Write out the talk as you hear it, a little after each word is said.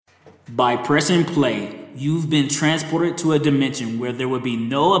By pressing play, you've been transported to a dimension where there will be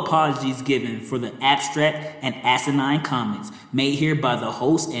no apologies given for the abstract and asinine comments made here by the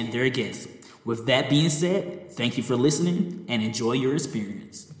host and their guests. With that being said, thank you for listening and enjoy your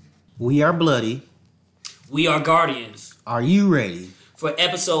experience. We are Bloody. We are Guardians. Are you ready? For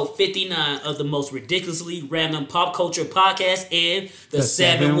episode 59 of the most ridiculously random pop culture podcast in the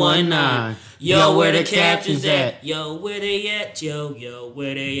 719. Yo, where the captions at? Yo, where they at? Yo,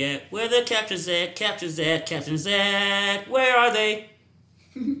 where they at? Where the captions at? Captions at? Captions at? Where are they?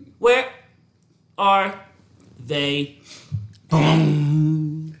 Where are they?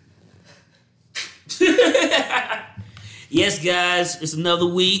 Yes, guys, it's another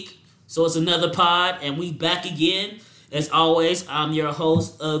week, so it's another pod, and we back again. As always, I'm your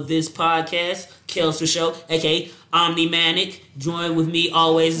host of this podcast, Kels for Show, aka Omni-Manic. Joined with me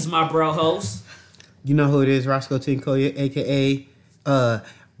always is my bro host. You know who it is, Roscoe Tinkoya, aka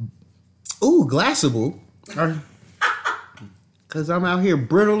Glassable. Cause I'm out here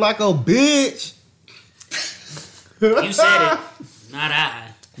brittle like a bitch. You said it, not I.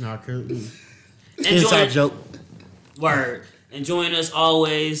 No, inside joke. Word. And joining us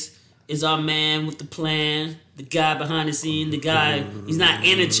always is our man with the plan. The guy behind the scene, the guy, he's not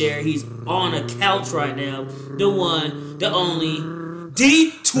in a chair, he's on a couch right now. The one, the only,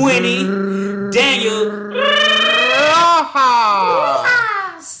 D20, Daniel.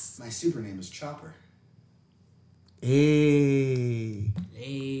 My super name is Chopper. Hey.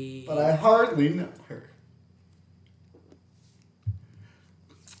 But I hardly know her.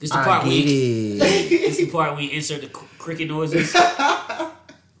 This is the part this is the part we insert the cricket noises.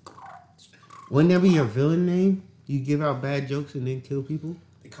 Wouldn't that be your villain name? You give out bad jokes and then kill people?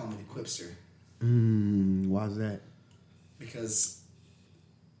 They call me the Quipster. Why's that? Because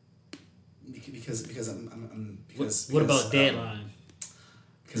what about Deadline?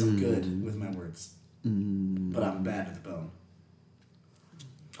 Because I'm good with my words. But I'm bad with the bone.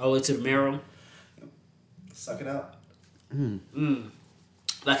 Oh, it's a marrow? Suck it out.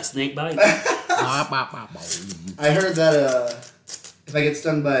 Like a snake bite? I heard that if I get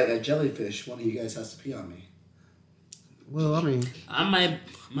stung by a jellyfish, one of you guys has to pee on me. Well, I mean, my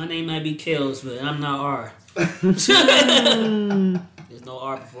name might be Kels, but I'm not R. There's no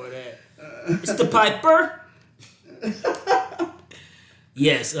R before that. It's the Piper.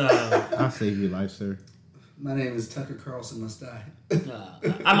 Yes. I'll save your life, sir. My name is Tucker Carlson Must Die.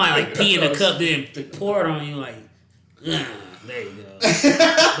 I might pee in a cup, then pour it on you there you go.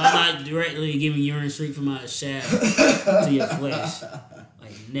 But I'm not directly giving urine straight from my shaft to your flesh.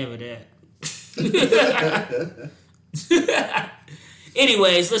 Never that.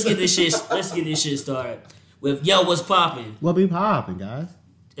 Anyways, let's get this shit started with Yo, what's poppin'? What be poppin', guys?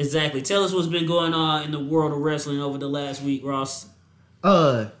 Exactly. Tell us what's been going on in the world of wrestling over the last week, Ross.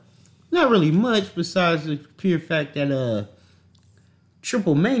 Not really much besides the pure fact that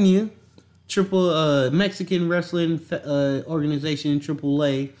Triple Mexican wrestling organization,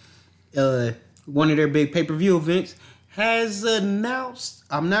 AAA, one of their big pay-per-view events, has announced,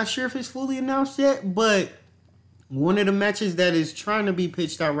 I'm not sure if it's fully announced yet, but one of the matches that is trying to be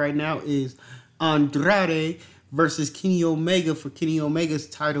pitched out right now is Andrade versus Kenny Omega for Kenny Omega's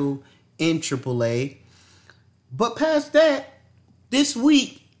title in AAA. But past that, this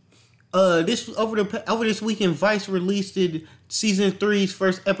week, over this weekend, Vice released season 3's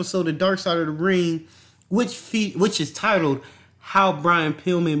first episode of Dark Side of the Ring, which is titled "How Brian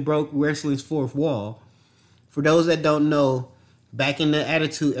Pillman Broke Wrestling's Fourth Wall." For those that don't know, back in the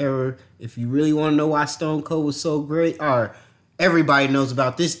Attitude Era, if you really want to know why Stone Cold was so great, or everybody knows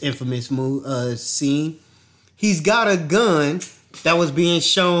about this infamous scene, he's got a gun that was being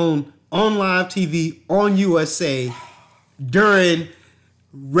shown on live TV on USA during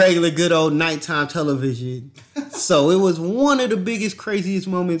regular good old nighttime television. So it was one of the biggest, craziest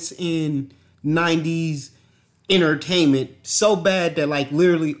moments in 90s entertainment. So bad that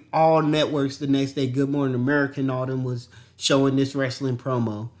literally all networks the next day, Good Morning America and all them, was showing this wrestling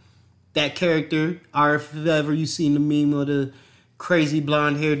promo. That character, or if ever you seen the meme of the crazy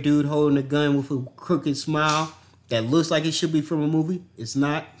blonde haired dude holding a gun with a crooked smile that looks like it should be from a movie, it's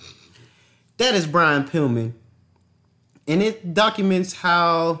not. That is Brian Pillman. And it documents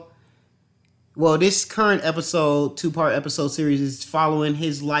how, this current episode, 2-part episode series, is following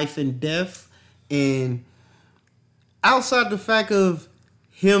his life and death. And outside the fact of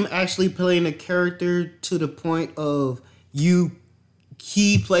him actually playing a character to the point of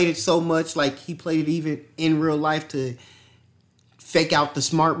he played it so much, he played it even in real life to fake out the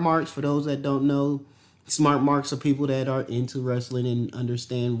smart marks. For those that don't know, smart marks are people that are into wrestling and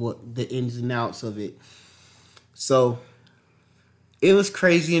understand what the ins and outs of it. So It was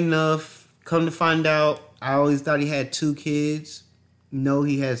crazy enough. Come to find out, I always thought he had 2 kids. No,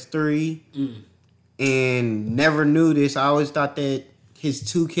 he has 3. And never knew this. I always thought that his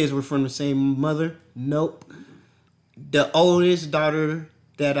 2 kids were from the same mother. Nope. The oldest daughter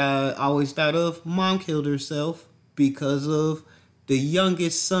that I always thought of, mom killed herself because of the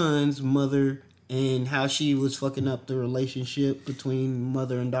youngest son's mother and how she was fucking up the relationship between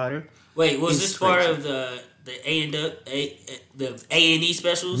mother and daughter. Wait, was this part of the A&E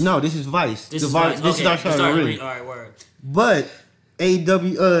specials? No, this is Vice. This is Vice. This is Dark Side of the Ring. All right, word. But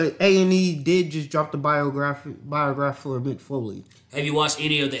A&E did just drop the biograph for Mick Foley. Have you watched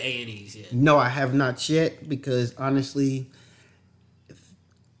any of the A&Es yet? No, I have not yet because honestly,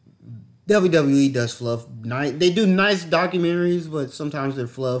 WWE does fluff. They do nice documentaries, but sometimes they're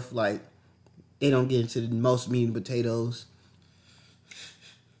fluff. Like they don't get into the most meat and potatoes.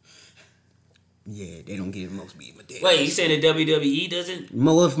 Yeah, they don't get the most meat and potatoes. Wait, you saying the WWE doesn't?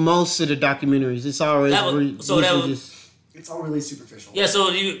 Most of the documentaries, it's always it's all really superficial. Yeah,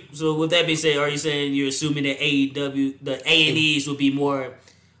 so with that being said, are you saying you're assuming that the A&Es will be more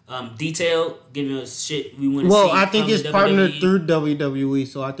detailed, giving us shit we want to see? Well, I think it's partnered WWE? through WWE,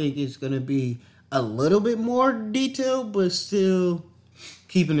 so I think it's going to be a little bit more detailed, but still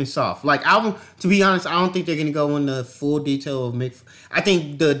keeping it soft. Like, to be honest, I don't think they're going to go into full detail of Mick. I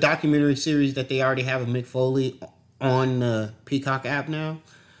think the documentary series that they already have of Mick Foley on the Peacock app now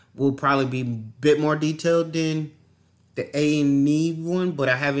will probably be a bit more detailed than the A&E one, but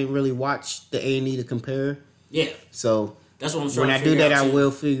I haven't really watched the A&E to compare. Yeah. So that's what I'm trying when to I do that, out I too. will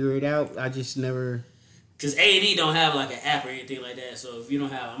figure it out. I just never. Because A&E don't have like an app or anything like that. So if you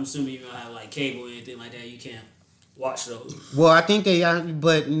don't have, I'm assuming you don't have like cable or anything like that, you can't watch those. Well, I think they are,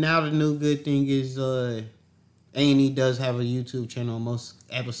 but now the new good thing is A&E does have a YouTube channel. Most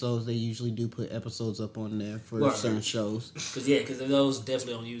episodes, they usually do put episodes up on there for certain shows. Because those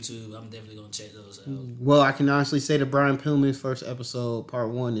definitely on YouTube. I'm definitely going to check those out. Well, I can honestly say that Brian Pillman's first episode, part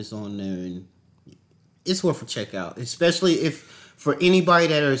 1, is on there, and it's worth a check out. Especially if, for anybody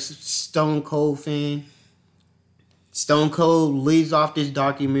that is Stone Cold fan, Stone Cold leads off this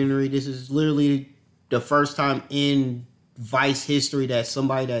documentary. This is literally the first time in Vice history that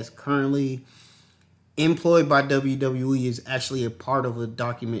somebody that's currently employed by WWE is actually a part of a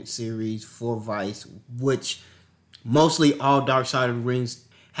document series for Vice, which mostly all Dark Side of the Rings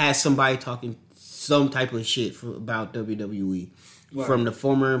has somebody talking some type of shit about WWE. Right. From the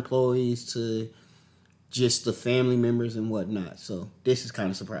former employees to just the family members and whatnot. So this is kind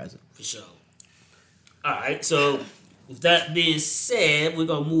of surprising. For sure. All right, so with that being said, we're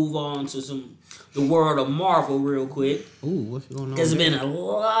going to move on to the world of Marvel real quick. Ooh, what's going on? Because there's been a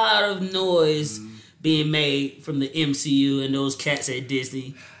lot of noise being made from the MCU and those cats at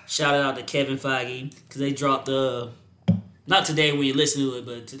Disney. Shout out to Kevin Feige because they dropped not today when you listen to it,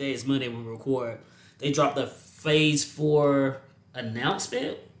 but today is Monday when we record. They dropped the Phase 4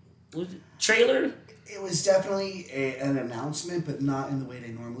 announcement trailer. It was definitely an announcement, but not in the way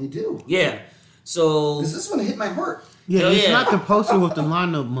they normally do. Yeah, so this one hit my heart. Yeah, it's not the poster with the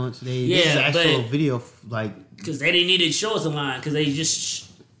lineup months. This is actual video, like because they didn't need to show us the line because they just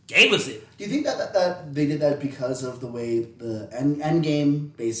gave us it. Do you think that they did that because of the way the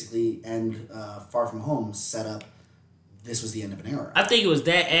Endgame basically and Far From Home set up? This was the end of an era. I think it was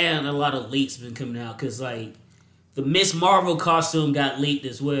that, and a lot of leaks been coming out because like the Miss Marvel costume got leaked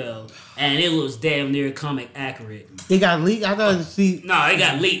as well, and it was damn near comic accurate. It got leaked. I thought No, it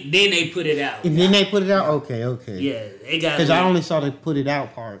got leaked. Then they put it out. And then they put it out. Okay. Yeah, it got because I only saw the put it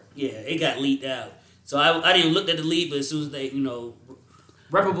out part. Yeah, it got leaked out. So I didn't look at the leak, but as soon as they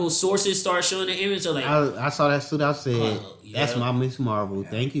reputable sources start showing the image, so like I saw that stood out. Said that's my Miss Marvel.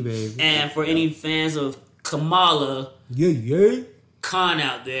 Thank you, baby. And for any fans of Kamala, Khan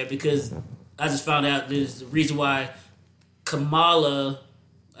out there, because I just found out there's the reason why Kamala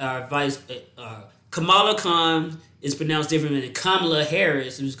Khan is pronounced different than Kamala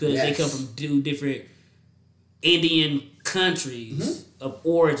Harris is because they come from two different Indian countries of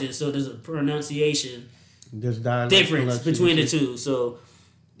origin, so there's a pronunciation difference between the two. So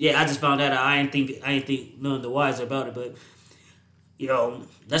yeah, I just found that out. I ain't think none the wiser about it, but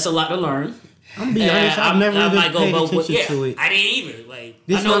that's a lot to learn. I'm gonna be honest, I've never even paid attention to it. I didn't either.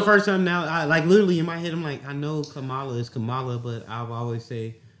 This is my first time now. I literally in my head, I'm like, I know Kamala is Kamala, but I've always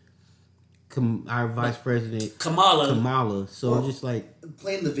say our vice president Kamala. So I'm just like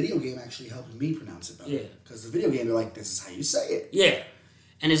playing the video game actually helped me pronounce it better. Yeah, because the video game they're like, this is how you say it. Yeah,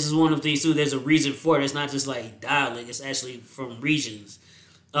 and this is one of these too. There's a reason for it. It's not just like dialect. It's actually from regions.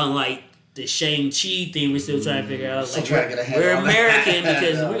 Unlike the Shang-Chi thing, we're still trying to figure out. Like, we're American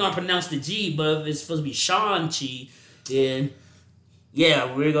because we're going to pronounce the G, but if it's supposed to be Shang-Chi, then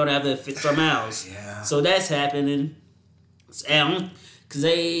Yeah, we're gonna have to fix our mouths. Yeah. So that's happening. Because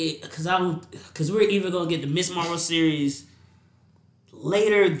we're either gonna get the Miss Marvel series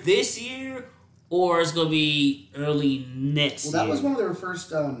later this year, or it's gonna be early next year. Well, that was one of their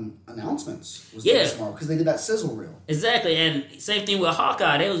first announcements. Was Yeah. because they did that sizzle reel. Exactly, and same thing with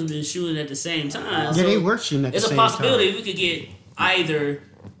Hawkeye. They was been shooting at the same time. Yeah, they were shooting at the It's same a possibility time. we could get either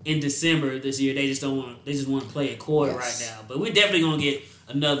in December this year. They just don't want. They just want to play it coy Yes. right now. But we're definitely gonna get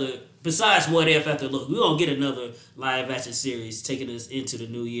another. Besides What If, after look, we're gonna get another live action series taking us into the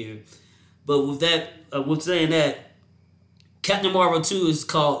new year. But with that, with saying that, Captain Marvel 2 is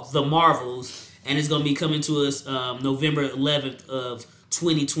called The Marvels, and it's gonna be coming to us November 11th of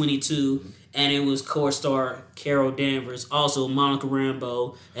 2022. And it was co-star Carol Danvers, also Monica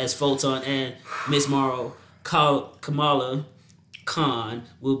Rambeau as Photon, and Miss Marvel Kamala Khan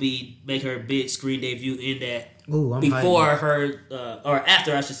will be make her big screen debut in that. Ooh, I'm Before hyped. her, or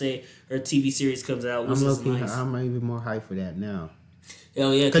after I should say, her TV series comes out. Which I'm is looking. nice. I'm even more hyped for that now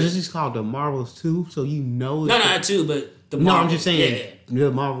Hell yeah! because this is called the Marvels 2, so you know. No, not two, but the No, Marvel. I'm just saying Yeah.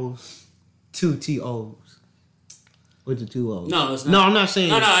 the Marvels 2 TOs with the 2 O's. No, it's not. No, I'm not saying.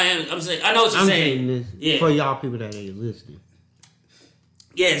 No, I'm saying. I know what you're I'm saying. saying this Yeah. for y'all people that ain't listening.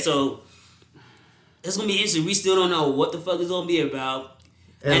 Yeah, so it's gonna be interesting. We still don't know what the fuck it's gonna be about.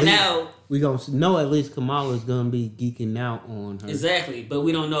 At And least- now, we gonna know at least Kamala's gonna be geeking out on her. exactly, but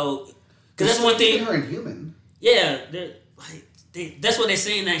we don't know because that's one thing. Her Inhuman. Yeah, that's what they're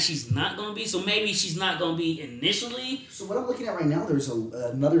saying that she's not gonna be. So maybe she's not gonna be initially. So what I'm looking at right now, there's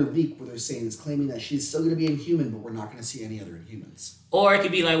another leak where they're saying it's claiming that she's still going to be Inhuman, but we're not going to see any other Inhumans. Or it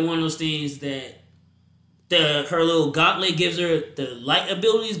could be like one of those things that her little gauntlet gives her the light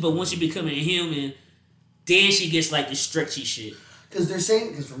abilities, but once she become a human, then she gets like the stretchy shit. Because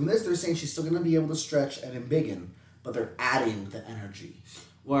from this, they're saying she's still going to be able to stretch and embiggen, but they're adding the energy.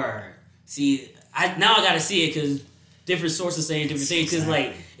 Word. See, I gotta see it because different sources saying different things. Because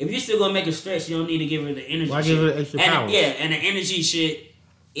like, if you're still gonna make her stretch, you don't need to give her the energy. Why shit. give her extra and, powers? Yeah, and the energy shit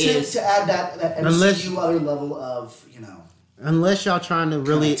is To add that Unless- MCU other level of, Unless y'all trying to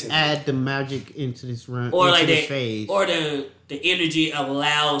really Connectivity. add the magic into this run, or into like this that, phase. or the energy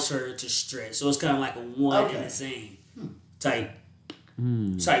allows her to stretch. So it's kind of like a one Okay. and the same type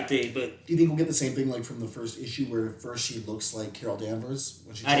thing. But do you think we'll get the same thing like from the first issue where at first she looks like Carol Danvers?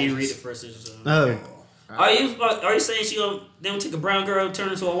 When she I didn't read changes? the first issue. So. Oh. Are you saying they gonna take a brown girl and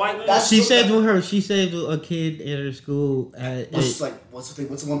turn into a white woman? That's- She said with her, she saved a kid at her school, What's the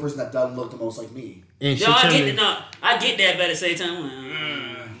one person that doesn't look the most like me? and she No, I turned get it- I get that, but at the same time, I'm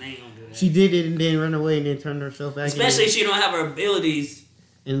like, they ain't gonna do that. She did it and then run away and then turned herself back. Especially in. if she don't have her abilities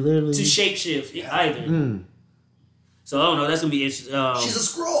And literally to shapeshift either. Mm. So I don't know. That's gonna be interesting. She's a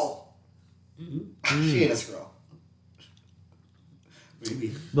Skrull. She ain't a Skrull.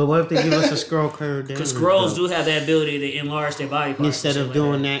 Maybe. But what if they give us a scroll curve down? Because scrolls do have that ability to enlarge their body parts. Instead and of shit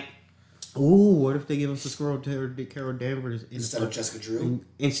like doing that. Ooh, what if they give us a scroll to Carol Danvers Instead of Jessica Drew.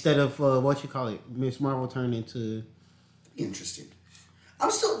 instead of what you call it, Miss Marvel turned into? Interesting. I'm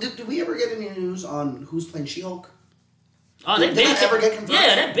still. Did we ever get any news on who's playing She-Hulk? Oh, they Did been that ever get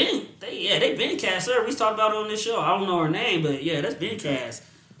confirmed? Yeah, they been cast her. We talked about it on this show. I don't know her name, but yeah, that's been cast.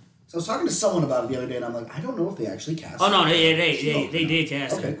 So I was talking to someone about it the other day, and I'm like, I don't know if they actually cast. Oh no, they She-Hulk. did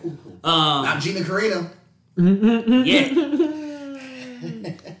cast Okay, her. cool, cool. Um, Not Gina Carano.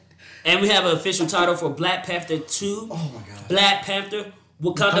 yeah. And we have an official title for Black Panther 2. Oh my god. Black Panther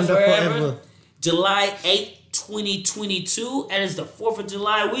Wakanda Wakanda Forever. Forever. July 8th, 2022. That is the 4th of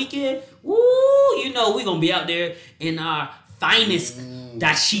July weekend. Woo! You know we're going to be out there in our finest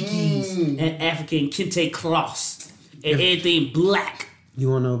dashikis and African kente cloths. And everything black. You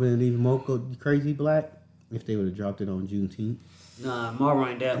want to know if even more crazy black? If they would have dropped it on Juneteenth. Nah, Marvel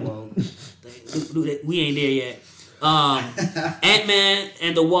ain't that low. We ain't there yet. Ant-Man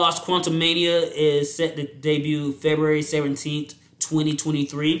and the Wasp Quantumania is set to debut February 17th,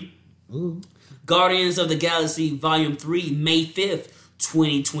 2023. Ooh. Guardians of the Galaxy Volume 3, May 5th,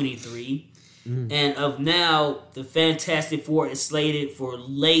 2023. And of now, the Fantastic Four is slated for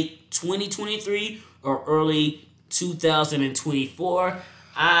late 2023 or early 2024.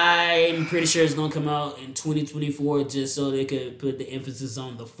 I'm pretty sure it's going to come out in 2024 just so they could put the emphasis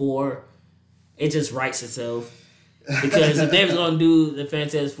on the 4. It just writes itself. Because if they was going to do the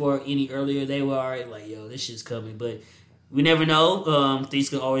Fantastic Four any earlier, they were already like, yo, this shit's coming. But we never know. Things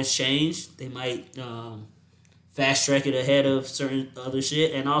can always change. They might fast track it ahead of certain other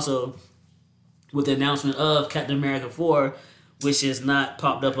shit. And also, with the announcement of Captain America 4, which has not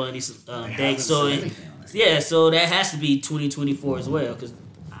popped up on any dates. So, so that has to be 2024 as well. Because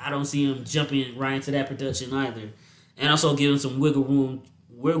I don't see them jumping right into that production either. and also give them some wiggle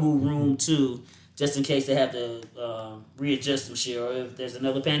room too, just in case they have to readjust some shit or if there's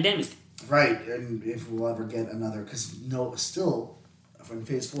another pandemic. Right, and if we'll ever get another, because still, from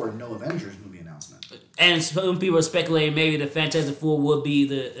Phase 4, no Avengers movie announcement. And some people are speculating maybe the Fantastic Four will be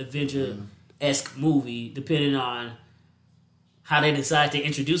the Avenger-esque movie, depending on how they decide to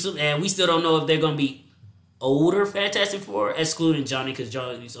introduce them. And we still don't know if they're going to be older Fantastic Four, excluding Johnny, because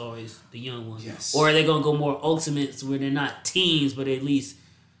Johnny's always the young one. Yes. Or are they going to go more Ultimates, where they're not teens, but at least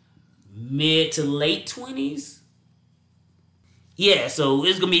mid to late 20s? Yeah, so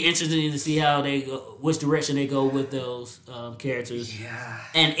it's gonna be interesting to see how they go, which direction they go with those characters. Yeah,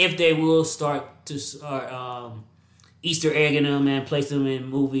 and if they will start Easter egging them and place them in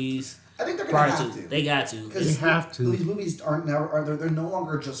movies. I think they're gonna have to. They got to. Because they have to. These movies they're no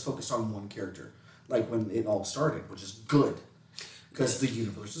longer just focused on one character, like when it all started, which is good. Because the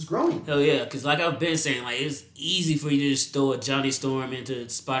universe is growing. Hell yeah, because like I've been saying, like it's easy for you to just throw a Johnny Storm into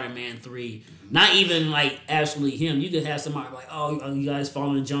Spider-Man 3. Mm-hmm. Not even like actually him. You could have somebody like, oh, you guys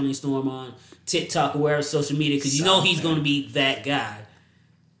following Johnny Storm on TikTok or wherever social media, because you know he's going to be that guy.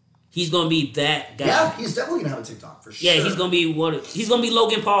 He's going to be that guy. Yeah, he's definitely going to have a TikTok for sure. Yeah, he's going to be he's going to be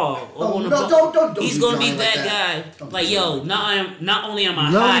Logan Paul. Don't he's going to be that guy. Like, yo, not only am I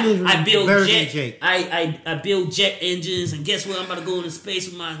hot, I build jet engines, and guess what? I'm about to go into space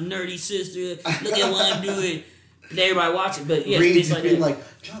with my nerdy sister. Look at what I'm doing. And everybody watch it, but yeah, Reed's like being like,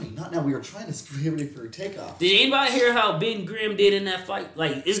 Johnny, not now. We were trying to get ready for a takeoff. Did anybody hear how Ben Grimm did in that fight?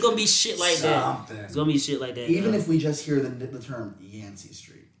 Like, it's gonna be shit like that. It's gonna be shit like that. Even if we just hear the term Yancey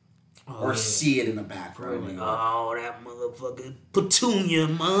Street, or see it in the background. Like, oh, that motherfucker Petunia,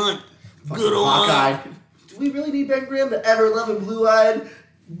 man. Good old Hawkeye. Do we really need Ben Grimm, the ever-loving blue-eyed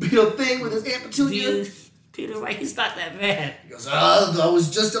thing with his Aunt Petunia? Peter's like, he's not that bad. He goes, I was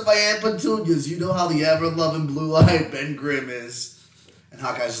just at my Aunt Petunia's. You know how the ever-loving blue-eyed Ben Grimm is. And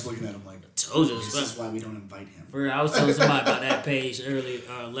Hawkeye's just looking at him like, told you, this is why we don't invite him. I was telling somebody about that page earlier,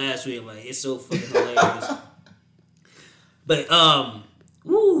 last week. Like, it's so fucking hilarious. But,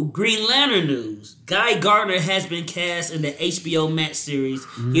 Green Lantern news. Guy Gardner has been cast in the HBO Max series.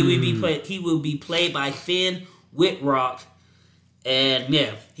 He will be played by Finn Wittrock. And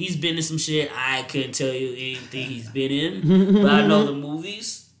yeah, he's been in some shit. I couldn't tell you anything he's been in, but I know the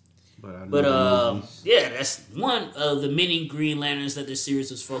movies. Yeah, that's one of the many Green Lanterns that this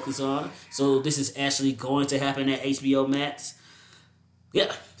series was focused on. So this is actually going to happen at HBO Max.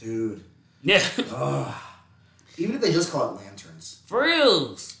 Yeah, dude. Yeah. Even if they just call it lanterns, for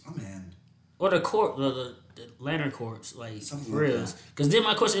reals. Oh man. Or the Lantern Corps, like something for reals. Because then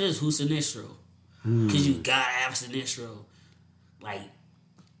my question is, who's Sinestro? Because you gotta have Sinestro. Like,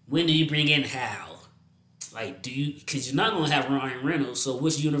 when do you bring in Hal? Like, because you're not going to have Ryan Reynolds, so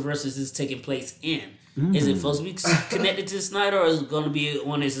which universe is this taking place in? Is it supposed to be connected to Snyder, or is it going to be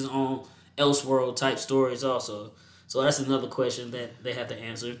one of his own Elseworld type stories also? So that's another question that they have to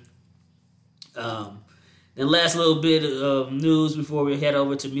answer. Then last little bit of news before we head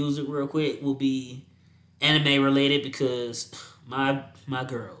over to music real quick will be anime related, because my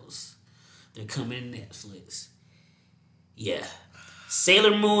girls, they're coming to Netflix. Yeah.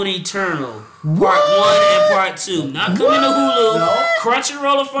 Sailor Moon Eternal, Part 1 and Part 2. Not coming to Hulu. No.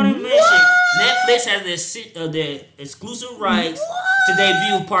 Crunchyroll Funimation. Netflix has their exclusive rights to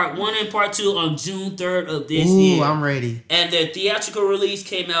debut Part 1 and Part 2 on June 3rd of this year. Ooh, I'm ready. And their theatrical release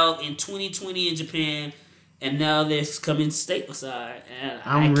came out in 2020 in Japan, and now they're coming stateside. And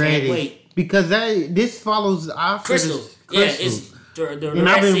I can't wait. Because this follows after Crystal. Yeah, it's and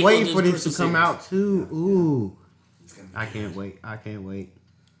I've been waiting for this to come out too. Ooh. I can't wait.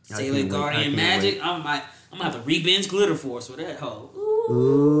 Sailor Guardian Magic. I'm gonna have to re-binge Glitter Force with that hoe.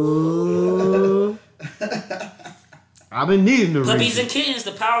 Ooh. I've been needing the Puppies and Kittens,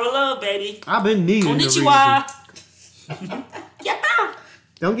 the power of love, baby. I've been needing Konnichiwa. Yeah.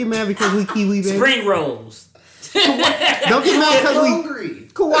 Don't get mad because we Kiwi, baby. Spring rolls. Don't get mad because we hungry.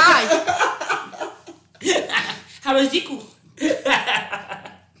 Kawaii. Harajuku.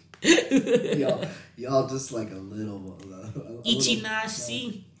 Y'all just like a little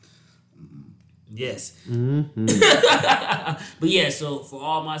Ichinashi. Yes. Mm-hmm. But yeah, so for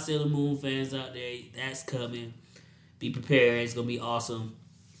all my Sailor Moon fans out there, that's coming. Be prepared. It's going to be awesome.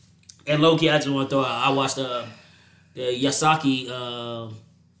 And low-key, I just want to throw out, I watched the Yasaki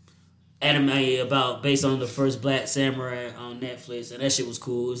anime based on the first Black Samurai on Netflix, and that shit was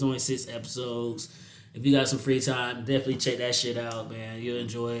cool. It's only 6 episodes. If you got some free time, definitely check that shit out, man. You'll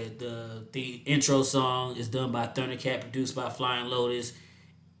enjoy it. The intro song is done by Thundercat, produced by Flying Lotus.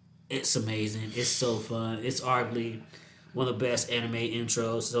 It's amazing. It's so fun. It's arguably one of the best anime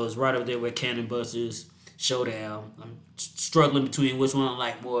intros. So it's right up there with Cannon Busters, showdown. I'm struggling between which one I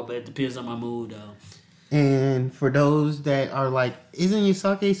like more, but it depends on my mood though. And for those that are like, isn't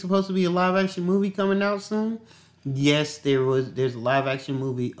Yosake supposed to be a live action movie coming out soon? Yes, there's a live action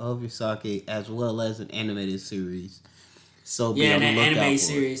movie of Yosake as well as an animated series. So yeah, that anime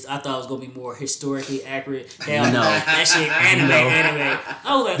series, I thought it was gonna be more historically accurate. Hell no, that shit anime.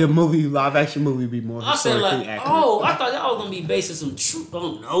 I was like, the live action movie be more historically accurate. Oh, I thought that was gonna be based on some true.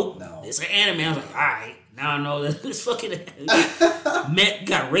 Oh no, it's an anime. I was like, all right, now I know that it's fucking mech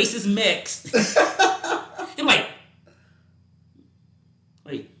got racist mechs. I'm like,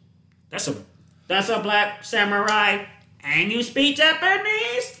 wait, that's a black samurai, and you speak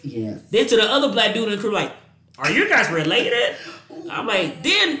Japanese? Yes. Then to the other black dude in the crew, like, are you guys related? I'm like,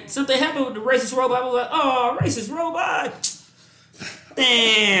 then something happened with the racist robot. I was like, oh, racist robot.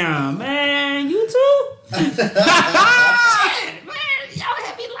 Damn, man, you too? Shit, man, y'all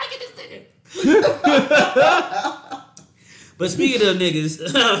have been liking this nigga. But speaking of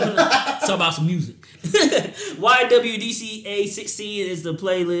niggas, talk about some music. YWDCA 16 is the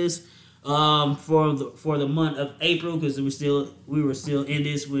playlist for the month of April, because we were still in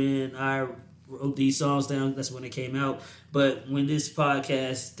this when I wrote these songs down. That's when it came out. But when this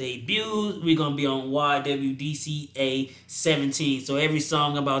podcast debuts, we're gonna be on YWDCA 17. So every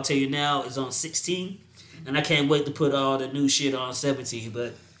song I'm about to tell you now is on 16, and I can't wait to put all the new shit on 17.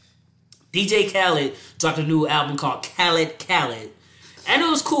 But DJ Khaled dropped a new album called Khaled, and it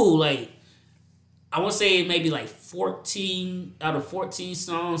was cool. Like, I want to say maybe like 14 out of 14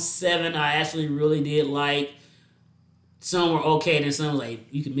 songs, 7 I actually really did like. Some were okay, then some like,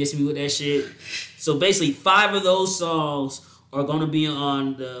 you can miss me with that shit. So basically 5 of those songs are going to be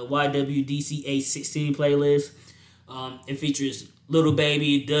on the YWDCA 16 playlist. It features Lil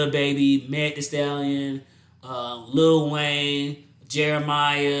Baby, DaBaby, Meg Thee Stallion, Lil Wayne,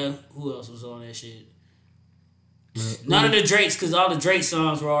 Jeremiah. Who else was on that shit? None of the Drakes, because all the Drake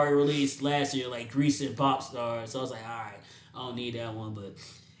songs were already released last year, like Grease and Popstar. So I was like, all right, I don't need that one. But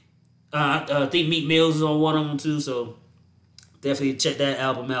I think Meek Mills is on one of them too, so definitely check that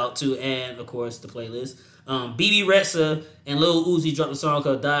album out too. And of course, the playlist. BB Rexha and Lil Uzi dropped a song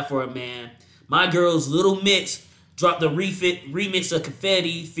called Die For A Man. My Girls Little Mix dropped the remix of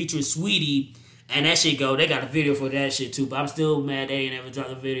Confetti featuring Sweetie. And that shit go. They got a video for that shit too. But I'm still mad they ain't ever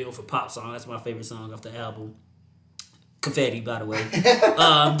dropped a video for Pop Song. That's my favorite song off the album. Confetti, by the way.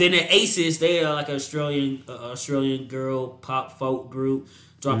 Then the Aces, they are like an Australian girl pop folk group.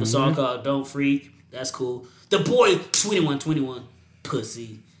 Dropped a song called Don't Freak. That's cool. The boy 21,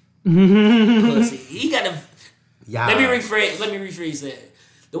 pussy. Pussy. He got a. Yeah. Let me rephrase that.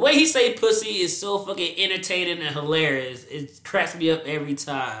 The way he say pussy is so fucking entertaining and hilarious. It cracks me up every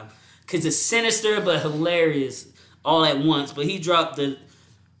time. Cause it's sinister but hilarious all at once. But he dropped the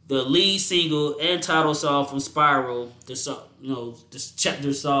lead single and title song from Spiral, the song, this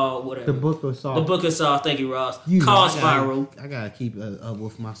chapter song, whatever. The Book of Saw. Thank you, Ross. Called Spiral. I gotta keep up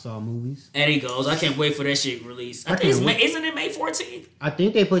with my Saw movies. And he goes. I can't wait for that shit released. Isn't it May 14th? I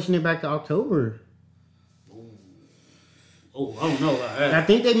think they're pushing it back to October. Oh, I don't know about that. I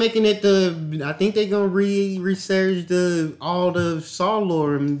think they're making it I think they're gonna research all the Saw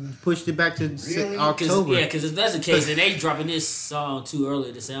lore and push it back to October. Because if that's the case, then they dropping this song too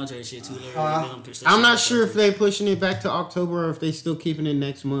early, the soundtrack shit too early. I'm not sure if they're pushing it back to October or if they still keeping it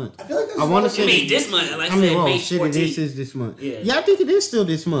next month. I feel like I want to say this month. Like May 14th. This is this month. Yeah, I think it is still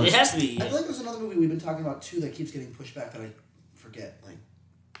this month. It has to be. I feel like there's another movie we've been talking about too that keeps getting pushed back that I forget. Like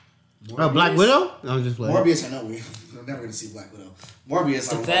Black Widow? I'm just playing. Morbius, I know we're never going to see Black Widow.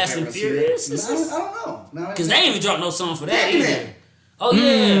 Morbius, the Fast and Furious? I don't know. Because they ain't even dropped no song for that either. Oh,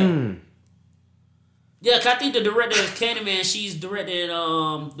 yeah. Yeah, cause I think the director of Candyman, she's directed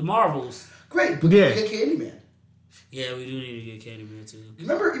the Marvels. Great, but we get Candyman. Yeah, we do need to get Candyman too.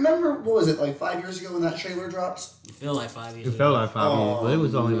 Remember what was it, like 5 years ago when that trailer dropped? It felt like 5 years ago. It felt like 5 years, but it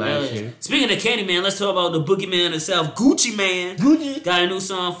was only last year. Speaking of Candyman, let's talk about the boogeyman himself, Gucci Man. Got a new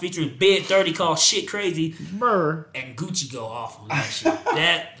song featuring Bed 30 called Shit Crazy. Brr. And Gucci go off on that shit.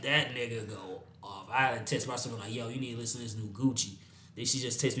 That nigga go off. I had to text my sister like, yo, you need to listen to this new Gucci. Then she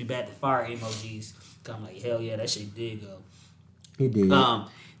just texted me back the fire emojis. I'm like, hell yeah, that shit did go. It did.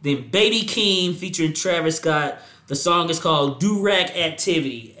 Then Baby Keem featuring Travis Scott. The song is called Do-Rag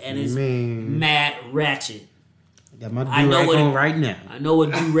Activity, and it's mad ratchet. I got my do-rag on right now. I know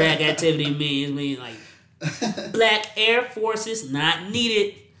what do-rag activity means. It means like Black Air Forces not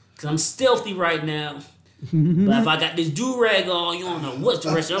needed, because I'm stealthy right now. But if I got this do-rag on, you don't know what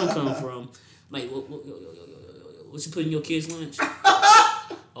direction I'm coming from. Like, what you put in your kids' lunch?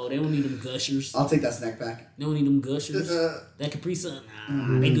 Oh, they don't need them Gushers. I'll take that snack back. They don't need them Gushers. That Capri Sun,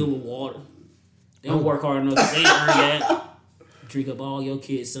 nah, they good with water. They don't work hard enough. They ain't earn that. Drink up all your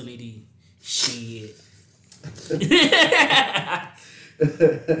kids' Sunny D. Shit.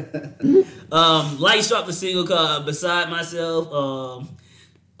 Lights dropped a single called Beside Myself.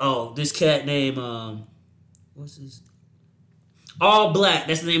 This cat named what's his? All Black.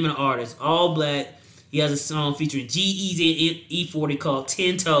 That's the name of the artist. All Black. He has a song featuring G-Eazy and E40 called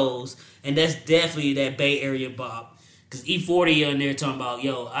 10 Toes, and that's definitely that Bay Area bop. Cause E40 on there talking about,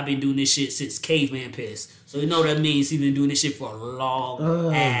 yo, I've been doing this shit since Caveman Piss. So you know what that means. He's been doing this shit for a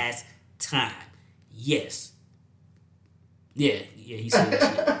long ass time. Yes. Yeah, he said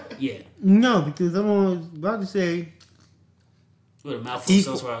that shit. Yeah. No, because I'm about to say with a mouthful of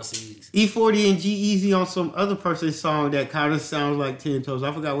sunflower seeds. E40 and G-Eazy on some other person's song that kind of sounds like 10 Toes.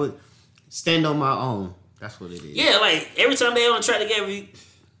 I forgot what. Stand on My Own. That's what it is. Yeah, like every time they on track together,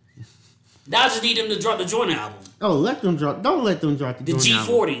 now I just need them to drop the joint album. Oh, let them drop. Don't let them drop the joint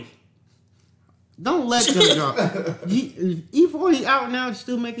G40. Album. Don't let them drop. E40 out now,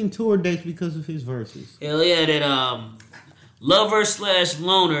 still making tour dates because of his verses. Hell yeah, that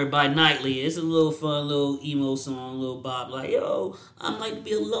Lover/Loner by Nightly. It's a little fun, little emo song, little bop. Like, yo, I like to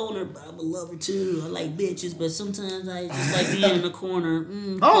be a loner, but I'm a lover too. I like bitches, but sometimes I just like being in the corner.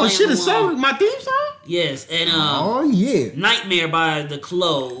 Shit, a song, my theme song? Yes, and Nightmare by The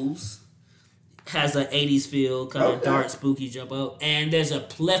Clothes has an 80s feel, kind of dark, spooky jump out. And there's a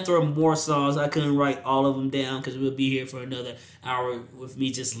plethora more songs. I couldn't write all of them down because we'll be here for another hour with me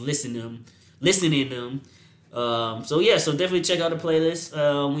just listening them. So definitely check out the playlist.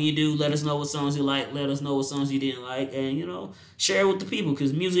 When you do, let us know what songs you like. Let us know what songs you didn't like, and share it with the people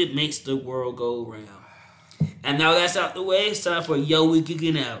because music makes the world go round. And now that's out the way. It's time for Yo We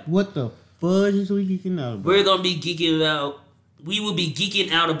Geeking Out. What the fudge is we geeking out about? We're gonna be geeking out. We will be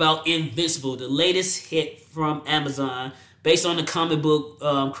geeking out about Invincible, the latest hit from Amazon, based on the comic book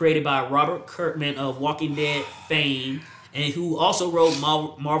created by Robert Kirkman of Walking Dead fame, and who also wrote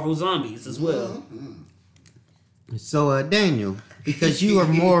Marvel Zombies as well. So, Daniel, because you are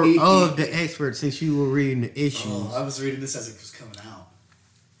more of the expert since you were reading the issues. Oh, I was reading this as it was coming out.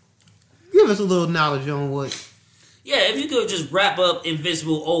 Give us a little knowledge on what... Yeah, if you could just wrap up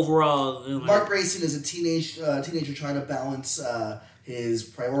Invincible overall. Mark Grayson is a teenager trying to balance his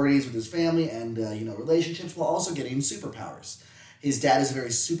priorities with his family and relationships while also getting superpowers. His dad is a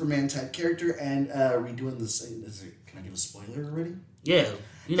very Superman-type character, and redoing this... Can I give a spoiler already? Yeah.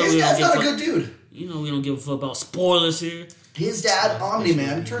 His dad's not a good dude. We don't give a fuck about spoilers here. His dad,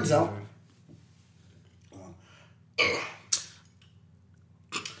 Omni-Man, turns out...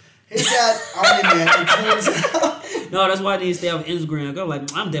 His dad, Omni-Man, it turns out... No, that's why I need to stay off Instagram.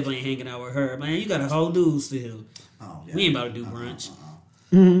 I'm definitely hanging out with her. Man, you got a whole dude still. Oh, yeah. We ain't about to do brunch.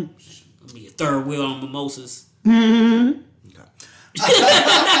 Mm-hmm. Be a third wheel on mimosas. Mm-hmm.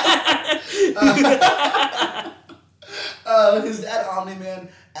 His dad, Omni-Man,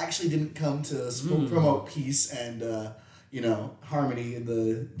 actually didn't come to promote peace and, harmony in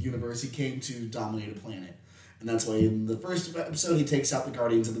the universe. He came to dominate a planet. And that's why in the first episode, he takes out the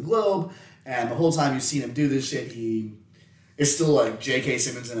Guardians of the Globe. And the whole time you've seen him do this shit, he is still like J.K.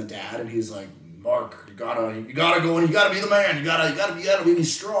 Simmons and a dad. And he's like, Mark, you gotta go and you gotta be the man. You gotta be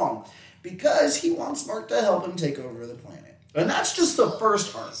strong. Because he wants Mark to help him take over the planet. And that's just the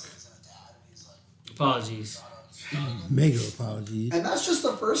first arc. Apologies. Mega apologies. And that's just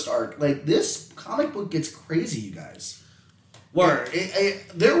the first arc. Like, this comic book gets crazy, you guys. Word.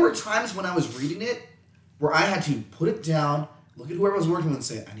 There were times when I was reading it where I had to put it down, look at whoever I was working with, and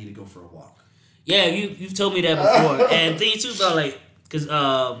say, I need to go for a walk. Yeah, you've told me that before. And thing too about because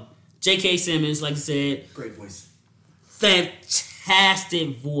J.K. Simmons, like I said, great voice,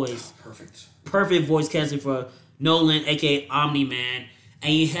 fantastic voice, perfect voice casting for Nolan, aka Omni-Man,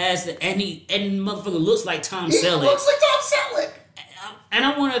 and he has and motherfucker looks like Tom Selleck. Looks like Tom Selleck. And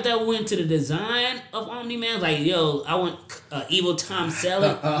I wonder if that went to the design of Omni-Man. Like, yo, I want evil Tom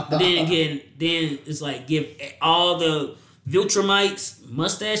Selleck, but then it's like give all the Viltrumites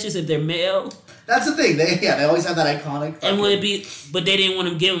mustaches if they're male. That's the thing. They always have that iconic. And would it be? But they didn't want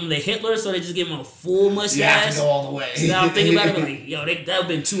to give him the Hitler, so they just give him a full mustache. You have to go all the way. So I'm thinking about it, like, yo, that would have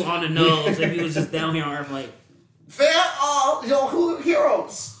been too on the nose if he was just down here on Earth, like. Where are your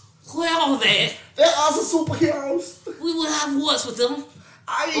heroes? Where are they? Where are the superheroes? We will have wars with them.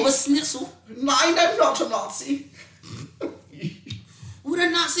 Over Schnitzel. Nein, I'm not a Nazi. Would a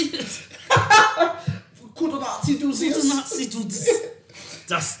Nazi? Could a Nazi do this? Could a Nazi do this?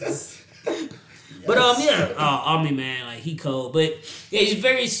 Justice. But Omni-Man, like, he cold. But yeah,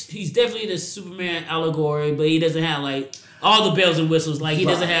 he's definitely the Superman allegory, but he doesn't have like all the bells and whistles. Like, he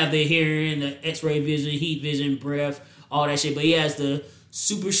doesn't have the hearing, the X-ray vision, heat vision, breath, all that shit. But he has the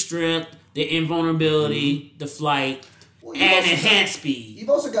super strength, the invulnerability, the flight, and enhanced speed. You've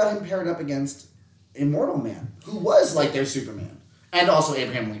also got him paired up against Immortal Man, who was like their Superman, and also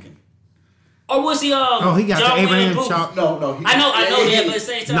Abraham Lincoln. Or was he? He got John the Abraham Booth? chop. No. I know that, but at the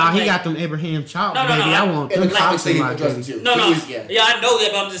same time, Nah, he got them Abraham chops, No, baby. I want and them the comics chops in they my addressed baby. too. No. Yeah. Yeah, I know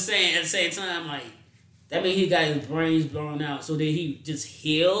that, but I'm just saying at the same time, like, that means he got his brains blown out. So did he just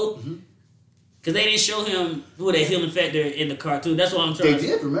heal? Because they didn't show him who that healing factor in the cartoon. That's what I'm trying They to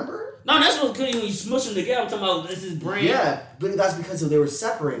did, remember? No, that's what when you smush them together. I'm talking about this is brain. Yeah, but that's because they were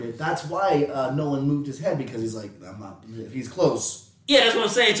separated. That's why Nolan moved his head, because he's like, I'm not. He's close. Yeah, that's what I'm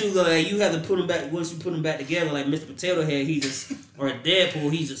saying too. Like, you have to put them back. Once you put them back together, like Mr. Potato Head, he just or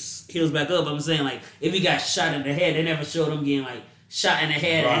Deadpool, he just heals back up. I'm saying, like, if he got shot in the head, they never showed him getting like shot in the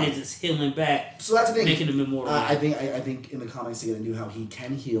head and it's just healing back. So that's the thing. Making him immortal. I think in the comics they knew how he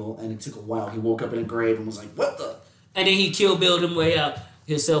can heal, and it took a while. He woke up in a grave and was like, "What the?" And then he Kill Billed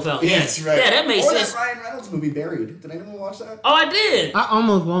himself out. Yes, right. Yeah, that makes sense. That Ryan Reynolds movie, Buried. Did anyone watch that? Oh, I did. I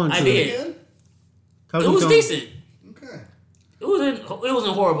almost wanted to. I did. Good? It was decent. Okay. It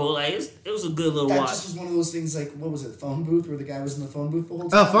wasn't horrible. Like it was a good little That watch. just was one of those things. Like, what was it? Phone booth, where the guy was in the phone booth the whole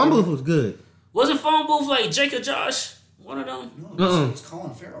time. Phone Booth was good. Wasn't Phone Booth like Jake or Josh? One of them? No, it's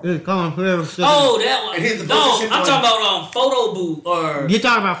Colin Farrell. It's Colin Farrell. Oh, that one. And he's the No, position I'm one. talking about Photo Booth or You're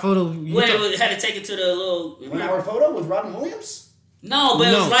talking about photo. when it had to take it to the little. 1 hour photo with Robin Williams. No, but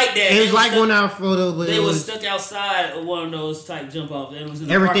it was like that. It was like stuck, 1 hour photo, but They it was was stuck outside of one of those type jump offs. It was in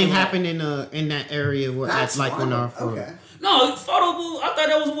the everything parking lot. happened in that area where That's it's like 1 hour wild. photo. Okay. No, Photo Booth. I thought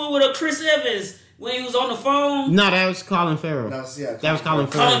that was one with Chris Evans when he was on the phone. No, that was Colin Farrell. That was Colin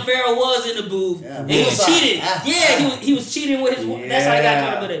Farrell. Colin Farrell was in the booth. Yeah, And he was both cheating. sides. Yeah, he was cheating with his. That's how he got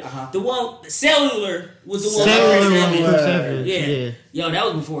caught up with it. Uh-huh. The one Cellular was the one. Cellular with was Chris Chris Evans. Evans. Yeah. Yo, that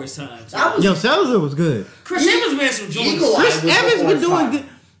was before his time. That was Yo, Cellular was good. Chris Evans been some joints. Eagle Eye Chris was Evans before was his doing time. good.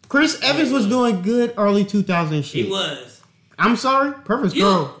 Chris Evans was doing good early 2000 shit. He was. I'm sorry, Perfect You-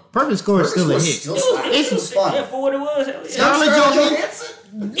 Score. Perfect Score is still a hit. Still It was, it was fun. Yeah, for what it was. Hell yeah. Scarlett Johansson.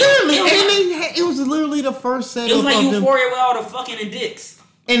 Literally, It was and it was literally the first It was setup like of them. Euphoria with all the fucking and dicks.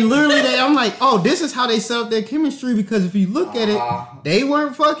 And literally, I'm like, oh, this is how they set up their chemistry, because if you look at it, they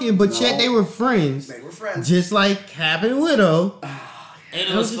weren't fucking, but yet they were friends. They were friends. Just like Cap and Widow. And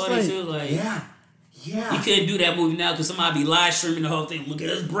it I was was just funny like- too. Like, Yeah. you Yeah. couldn't do that movie now because somebody be live streaming the whole thing. Look at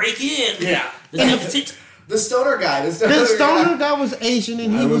us break in. Yeah. Let's have a tit- The stoner guy. The stoner guy was Asian,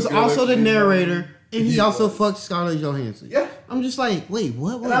 and he I was was gonna also the keep narrator, and he He also was. fucked Scarlett Johansson. Yeah. I'm just like, wait,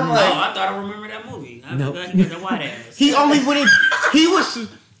 what? And I'm Oh, like- I thought I remember that movie. I Nope. forgot he got that white ass. He only wouldn't. He was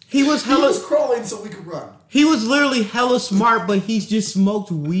He hella. was crawling so we could run. He was literally hella smart, but he's just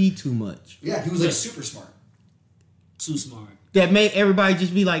smoked weed too much. Yeah, he was like super smart. Too smart. That made everybody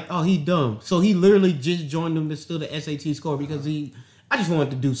just be like, oh, he dumb. So he literally just joined them to steal the SAT score because I just wanted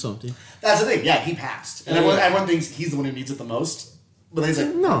to do something. That's the thing. Yeah, he passed, and everyone thinks he's the one who needs it the most. But he's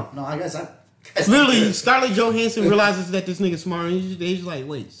like, No. I guess I. Literally, Scarlett Johansson realizes that this nigga's smart, and they're just like,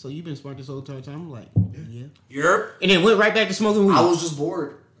 wait, so you've been smart this whole entire time? I'm like, yeah. Yerp. And then went right back to smoking weed. I was just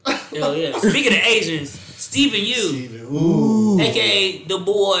bored. Hell yeah. Speaking of Asians, Stephen Yu, Ooh. aka the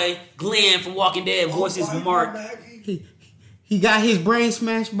boy Glenn from Walking Dead, voices Mark. He got his brain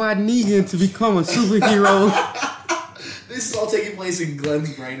smashed by Negan to become a superhero. This is all taking place in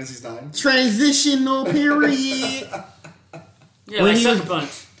Glenn's brain as he's dying. Transitional period. Yeah, When like he Sucker was-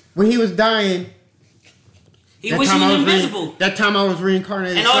 Punch. When he was dying, He wished he was invisible. that time I was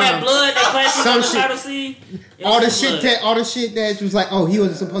reincarnated. And all that blood that clashes Some on the shit. title scene. it all the was shit blood. all the shit that was like, oh, he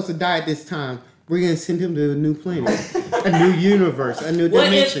wasn't supposed to die at this time. We're gonna send him to a new planet, a new universe, a new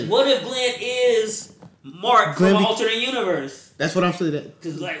dimension. What if Glenn is Mark Glenn from an be- alternate universe? That's what I'm saying. That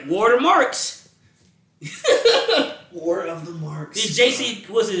Because like War of the Marks. War of the Marks. Did JC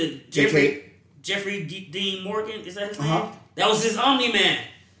was it JK? Jeffrey Dean Morgan? Is that his Uh-huh. name? That was his Omni Man.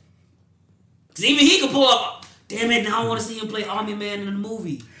 Because even he could pull up. Damn it! Now I want to see him play Omni Man in the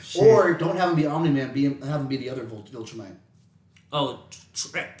movie. Or don't have him be Omni Man. Have him be the other Viltrumite. Oh,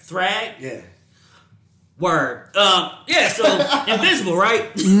 Thrag. Yeah. Word. Yeah. So Invincible, right?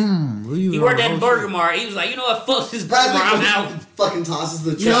 He worked at Burger Mart. He was like, you know what? Fuck this Burger Mart. I'm out. Fucking tosses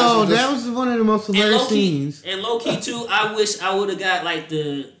the chest. Yo, and that just- was one of the most hilarious scenes. And low key too, I wish I would have got like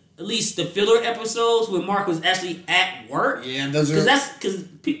at least the filler episodes where Mark was actually at work. Yeah, and those are. Because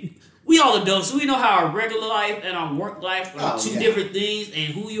we all adults, so we know how our regular life and our work life are two different things,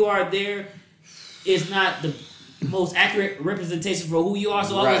 and who you are there is not the most accurate representation for who you are.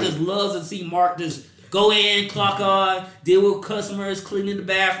 So I would just love to see Mark just go in, clock on, deal with customers, cleaning the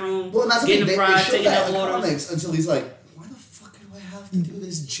bathroom, Well, that's the getting thing. the They fries, show taking that up in the orders. comics until he's like, why the fuck do I have to do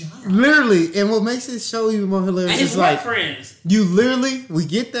this job? Literally, and what makes this show even more hilarious And his is work like friends. you literally we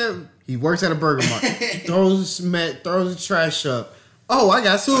get that He works at a Burger Mart. throws the trash up. Oh, I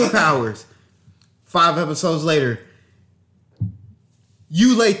got superpowers. 5 episodes later,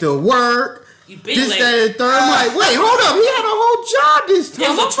 you late to work. You been this, late. that, and third. I'm like, wait, hold up. He had a whole job this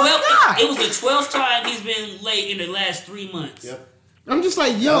time. It was the 12th time he's been late in the last 3 months. Yep. I'm just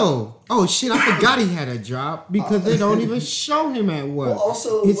like, yo, oh shit, I forgot he had a job because they don't even show him at work. Well,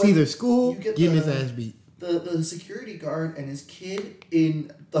 also, it's either school, you get getting his ass beat. The security guard and his kid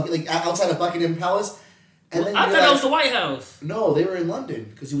in outside of Buckingham Palace. And then I thought that was the White House. No, they were in London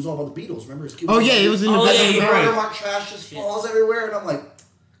because he was all about the Beatles. Remember his kid? It was in the Burger Mart trash just falls everywhere, and I'm like,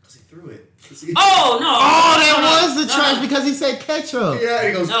 because he threw it. Oh no! That was the trash because he said ketchup. Yeah,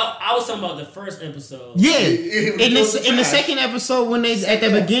 he goes. No, I was talking about the first episode. Yeah, in the second episode when they at the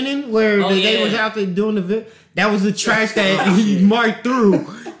beginning where they was out there doing the video, that was the trash that Mark threw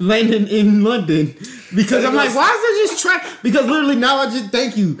landing in London. Because I'm like, why is there just trash? Because literally now I just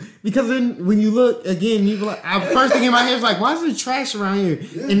thank you. Because then when you look again, you like, first thing in my head is like, why is there trash around here?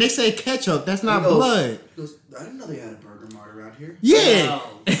 Yeah. And they say ketchup. That's not blood. He goes, I didn't know they had a Burger Mart around here. Yeah. No,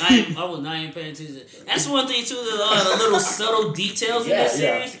 I was not even paying attention. That's one thing too. The little subtle details in this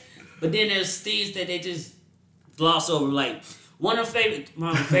series. But then there's things that they just gloss over. Like one of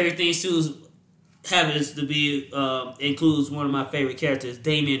my favorite things too is happens to be includes one of my favorite characters,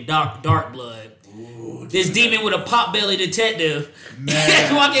 Damien Darkblood. Ooh, this demon with a pot-belly detective.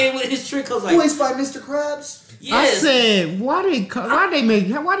 Walking in with his trick. I was like, voiced by Mr. Krabs. Yes. I said, why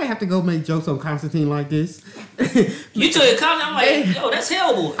they have to go make jokes on Constantine like this? You took a comment. I'm like, yo, that's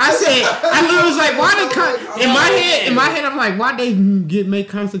Hellboy. I literally was like, why they in my head, I'm like, why they make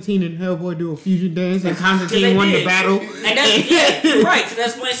Constantine and Hellboy do a fusion dance and Constantine won the battle? And that's you're right, because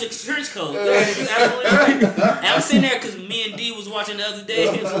that's playing trench coat. You're absolutely right. And I was sitting there because me and D was watching the other day,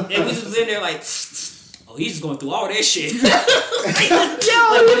 and we was in there like, oh, he's just going through all that shit. Like,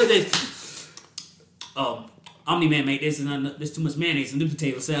 what is this? Omni-Man made this and there's too much mayonnaise in the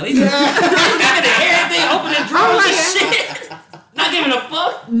potato salad. He's giving everything, opening drawers and shit. Not giving a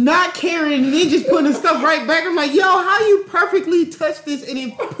fuck. Not caring and then just putting the stuff right back. I'm like, yo, how you perfectly touch this and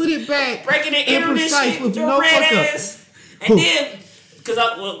then put it back? Breaking it in this shit with no red ass. And then, because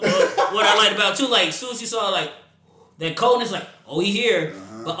what I liked about too, like, as soon as you saw like that coldness, like, oh, he here.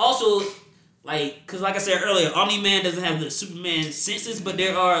 But also, like, because like I said earlier, Omni-Man doesn't have the Superman senses, but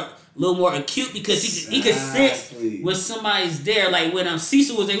there are a little more acute because he could sense when somebody's there. Like when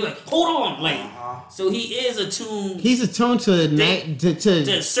Cecil was there, he was like, hold on, like so he is attuned. He's attuned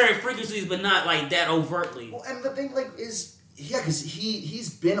to certain frequencies, but not like that overtly. Well, and the thing like is because he's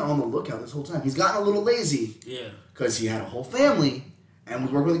been on the lookout this whole time. He's gotten a little lazy, because he had a whole family and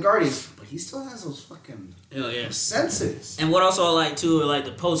was working with the Guardians, but he still has those fucking senses. And what also I like too are like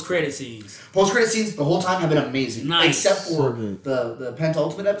the post-credit scenes. Post-credit scenes the whole time have been amazing. Nice. Except for the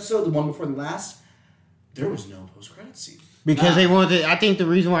penultimate episode, the one before the last, there was no post-credit scene. Because they wanted, I think the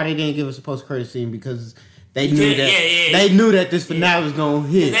reason why they didn't give us a post-credit scene because they knew that this finale was gonna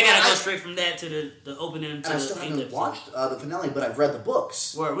hit. They gotta go straight from that to the opening. I still haven't watched the finale, but I've read the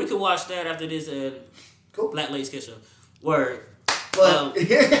books. Word, we could watch that after this cool. Black Lady Sketch Show. Word. But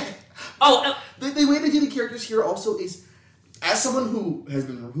the way they do the characters here also is, as someone who has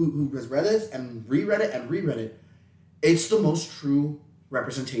read it and reread it, it's the most true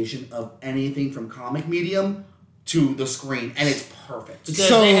representation of anything from comic medium to the screen, and it's perfect. Because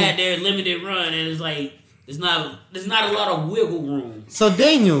they had their limited run, and it's like there's not a lot of wiggle room. So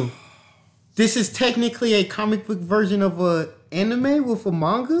Daniel, this is technically a comic book version of a anime with a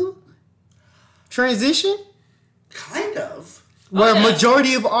manga transition, kind of. Where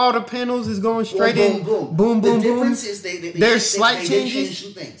majority of all the panels is going straight in, boom. The difference is there's slight changes.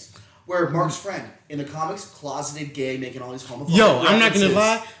 Change things. Where Mark's friend in the comics, closeted gay, making all these homophobic. Yo, I'm not gonna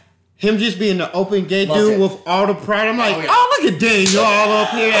lie. Him just being the open gay dude with all the pride. I'm like, look at Daniel all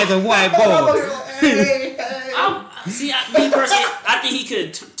up here as a white boy. Me personally, I think he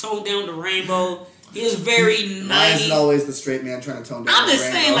could tone down the rainbow. He is very nice. Not always the straight man trying to tone down. I'm just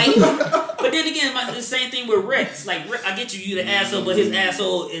saying, like, but then again, the same thing with Rex. Like, I get you the asshole, but his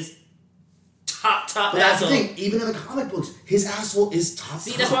asshole is top. But that's the thing. Even in the comic books, his asshole is top.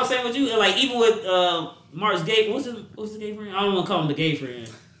 See, that's what I'm saying with you. Like, even with Mark's gay, what's the gay friend? I don't want to call him the gay friend.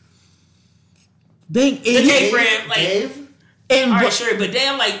 The gay friend, like Dave. Alright, sure, but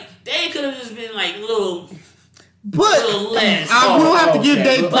damn, like Dave could have just been like little less. I will have to give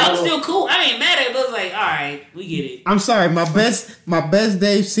Dave. But I'm still cool. I ain't mad at it, but it's like, all right, we get it. I'm sorry. My best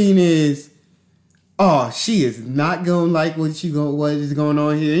Dave scene is, she is not gonna like what is going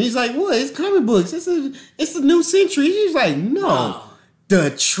on here. And he's like, what? It's comic books. It's a new century. He's like, no. The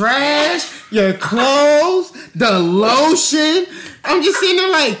trash, your clothes, the lotion. I'm just sitting there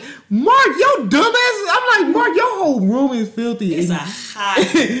like, Mark, yo dumbass. I'm like, Mark, your whole room is filthy. It's a and,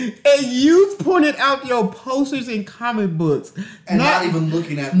 hot. and you pointed out your posters and comic books. And not even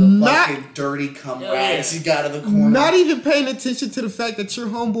looking at the fucking dirty cum rags you got in the corner. Not even paying attention to the fact that your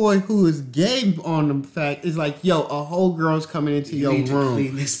homeboy, who is gay on the fact, is like, yo, a whole girl's coming into your need to room.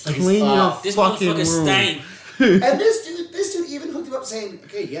 clean this place Clean up. your This fucking room. motherfucker stank. And this dude even hooked him up saying,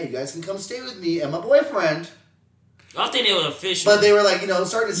 okay, yeah, you guys can come stay with me and my boyfriend. I think they were official. But they were like,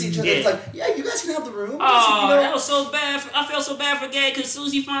 starting to see each other. Yeah. It's like, yeah, you guys can have the room. Oh, that was so bad. I felt so bad for Gay because as soon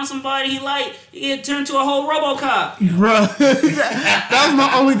as he found somebody he liked, he had turned to a whole RoboCop. Bruh. That was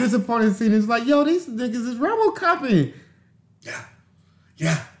my only disappointing scene. It's like, yo, these niggas is RoboCopping.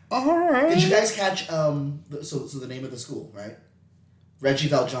 Yeah. Alright. Did you guys catch, so the name of the school, right? Reggie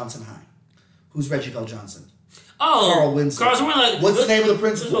Val Johnson High. Who's Reggie Val Johnson? Oh, Carl Winslow. Carl Winslow. What's the name of the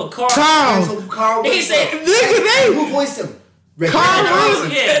principal? Carl. Carl He Winslow. said, Who voiced him? Reggie Carl Val Johnson.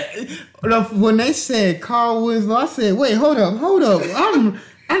 Winslow. Yeah. When they said Carl Winslow, I said, wait, hold up.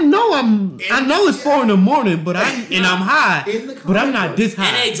 I know it's 4 a.m, but I'm high. But I'm not this high.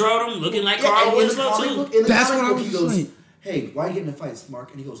 And they drew him looking like Yeah, Carl and in the Winslow comic too. book- in the That's comic what I book, was he goes, like. hey, why are you getting in fights, Mark?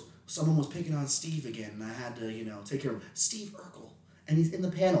 And he goes, someone was picking on Steve again, and I had to, take care of him. Steve Urkel. And he's in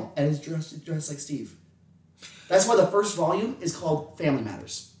the panel, and he's dressed like Steve. That's why the first volume is called Family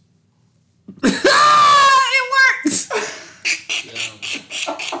Matters. It works.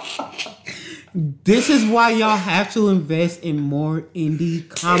 This is why y'all have to invest in more indie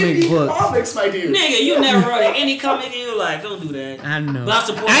comic books. Comics, my dude. Nigga, you never read any comic in your life. Don't do that. I know. But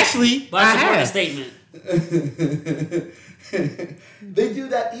I support the statement. They do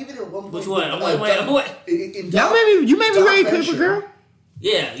that even at one point. Which one? What? You made me read Paper Girl.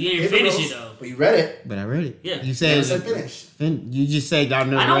 Yeah, you didn't finish it though. But you read it. But I read it. Yeah. You said finish. You just said y'all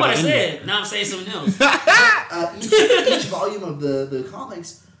never I know read what I it. said. Now I'm saying something else. Each volume of the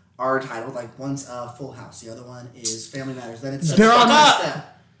comics are titled, like, one's Full House, the other one is Family Matters. Then it's They're all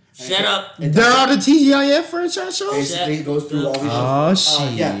Shut up. They're all the TGIF franchise shows? Basically, it goes through all these. Oh,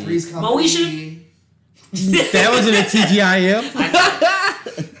 shit. Yeah, Three's Company. Moesha? That wasn't a TGIF.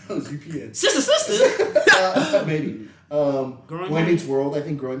 That was VPN. Sister. Maybe. Growing Boy Pains. Meets World, I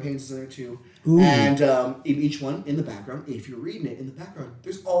think Growing Pains is in there too. Ooh. And in each one, in the background, if you're reading it in the background,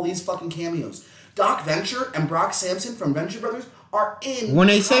 there's all these fucking cameos. Doc Venture and Brock Sampson from Venture Brothers are in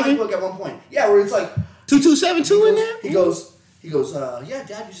 187? the comic book at one point. Yeah, where it's like 2272 in there? he goes, yeah,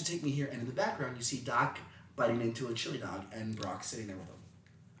 Dad used to take me here, and in the background you see Doc biting into a chili dog and Brock sitting there with him.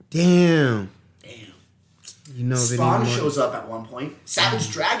 Damn. Damn. You know Spawn shows up at one point.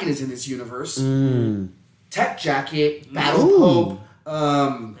 Savage Dragon is in this universe. Tech Jacket, Battle Ooh.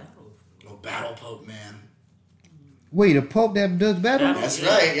 Pope. Battle Pope, man. Wait, a Pope that does battle? That's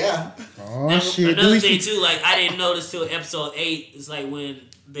right, yeah. Oh, And shit. another thing too, like I didn't notice till episode 8. It's like when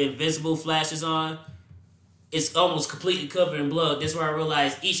the Invincible Flash is on, it's almost completely covered in blood. That's where I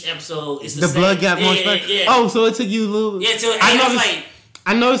realized each episode is the same. blood got more space. Yeah. Oh, so it took you a little. Yeah, till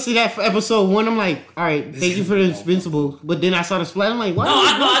I noticed it that for episode 1. I'm like, all right, thank you for the Invincible. But then I saw the splat. I'm like, why?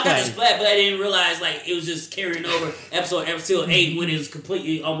 I got the splat, but I didn't realize like it was just carrying over episode 8 when it was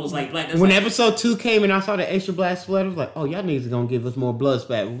completely almost like black. That's When like, episode 2 came and I saw the extra black splat, I was like, oh, y'all niggas are going to give us more blood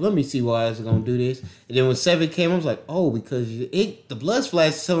splat. Well, let me see why it's going to do this. And then when 7 came, I was like, oh, because the blood splat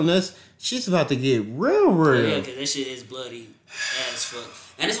is telling us she's about to get real. yeah, because that shit is bloody as fuck.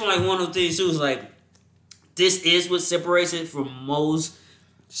 And it's like one of the things too is like this is what separates it from most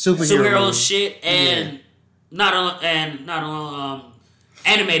superhero shit and not on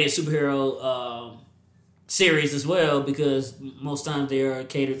animated superhero series as well, because most times they are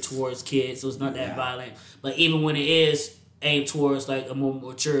catered towards kids, so it's not that violent. But even when it is aimed towards like a more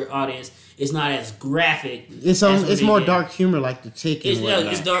mature audience, it's not as graphic. It's more dark humor, like the chicken.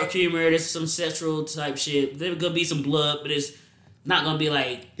 It's dark humor. There's some sexual type shit. There's gonna be some blood, but it's not gonna be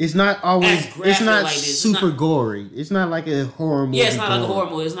like. It's not always. as graphic It's not like this. super It's not, gory. It's not like a horror movie. yeah, it's not like a horror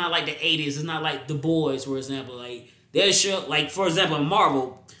movie. It's not like the 80s. It's not like The Boys, for example. Like there's show, like for example, in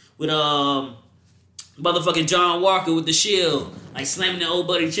Marvel with motherfucking John Walker with the shield, like slamming the old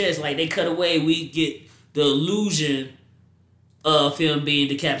buddy chest. Like they cut away, we get the illusion of him being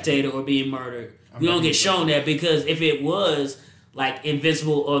decapitated or being murdered. We don't get shown that, because if it was like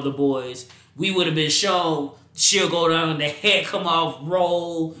Invincible or The Boys, we would have been shown shield go down, the head come off,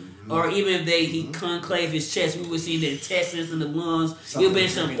 roll, or even if he conclave his chest, we would see the intestines and the lungs. It would be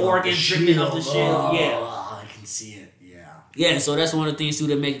some organs dripping off the shield. Yeah, I can see it. Yeah. yeah. So that's one of the things too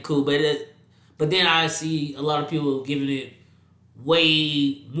that make it cool. But then I see a lot of people giving it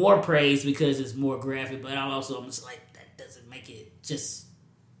way more praise because it's more graphic. But I'm just like, that doesn't make it just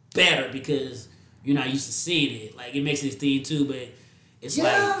better because you're not used to seeing it. Like it makes it thing too, but it's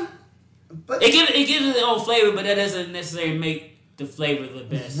like But it gives it its own flavor, but that doesn't necessarily make the flavor the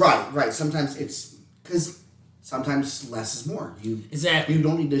best. Right. Sometimes it's because sometimes less is more. Exactly. You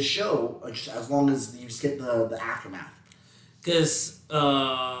don't need to show as long as you get the aftermath. Because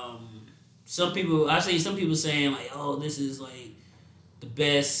some people saying like, oh, this is like the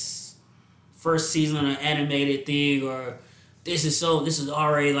best first season of an animated thing, or this is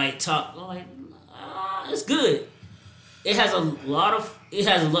already like top. I'm like, it's good. It has a lot of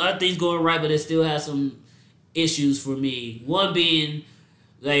things going right, but it still has some issues for me. One being,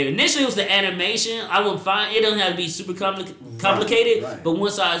 like, initially it was the animation. I would find it doesn't have to be super complicated, right. But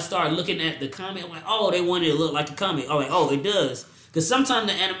once I started looking at the comic, I'm like, oh, they wanted it to look like a comic. I'm like, oh, it does. Because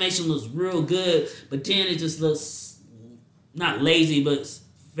sometimes the animation looks real good, but then it just looks not lazy, but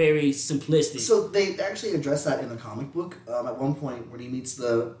very simplistic. So they actually address that in the comic book at one point when he meets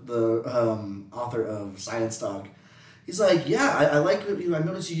the author of Science Dog. He's like, yeah, I like it. I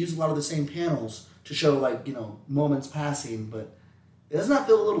noticed you use a lot of the same panels to show, like, moments passing, but doesn't that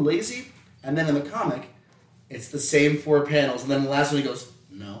feel a little lazy? And then in the comic, it's the same 4 panels, and then the last one he goes,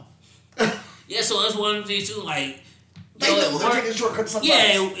 no. Yeah, so that's one of the things too, like, they're taking shortcuts sometimes.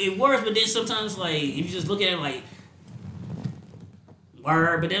 yeah, it works, but then sometimes, like, if you just look at it like,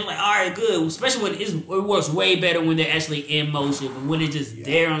 but then like, all right, good. Especially when it works way better when they're actually in motion, but when it's just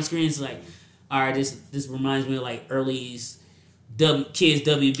there on screen, it's like, all right, this reminds me of like early Kids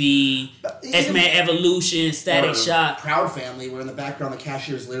WB, X-Men Evolution, Static Shock, Proud Family, where in the background the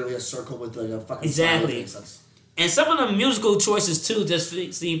cashier is literally a circle with a fucking exactly. And some of the musical choices too just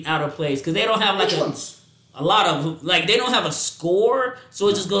seem out of place because they don't have like a lot of, like, they don't have a score, so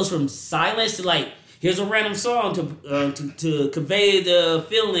it just goes from silence to like, here's a random song to convey the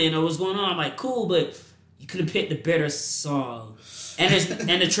feeling or what's going on. I'm like, cool, but you could have picked a better song. And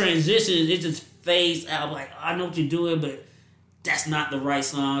the transition, it just fades out. I'm like, I know what you're doing, but that's not the right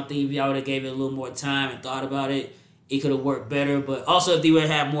song. I think if y'all would have gave it a little more time and thought about it, it could have worked better. But also, if they would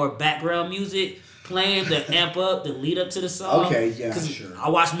have more background music playing to amp up, the lead up to the song. Okay, yeah, sure. I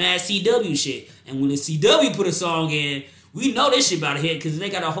watch mad CW shit, and when the CW put a song in, we know this shit about to hit because they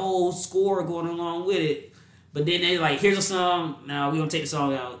got a whole score going along with it. But then they like, here's a song. Now we gonna take the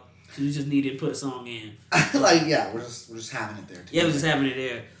song out because we just need to put a song in. Like, yeah, we're just having it there. Yeah, we're just having it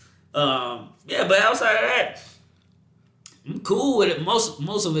there. Yeah, but outside of that, I'm cool with it.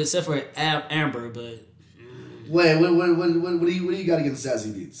 Most of it, except for Amber. But wait, what do you got against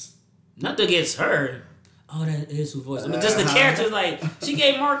Zazie Beetz? Nothing against her. Oh, that is her voice. But just the character, like, she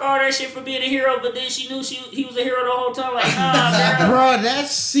gave Mark all that shit for being a hero, but then she knew he was a hero the whole time. Like, nah, girl. Bro, that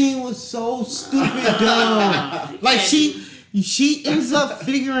scene was so stupid dumb. Like, she ends up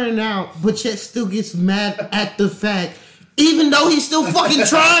figuring out, but yet still gets mad at the fact, even though he's still fucking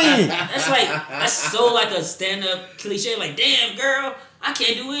trying. That's so like a stand-up cliche. Like, damn, girl, I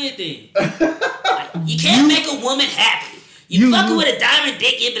can't do anything. Like, you can't make a woman happy. You fucking with a diamond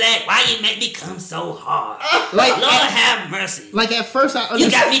dick, you be like, why you make me come so hard? Like, Lord have mercy. Like, at first I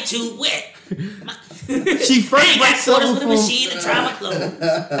understood. You got me too wet. She first got quarters for the machine to try my clothes.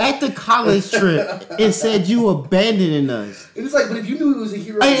 At the college trip and said you abandoning us. It was like, but if you knew he was a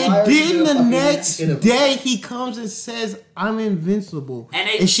hero, and then the next day he comes and says, I'm invincible.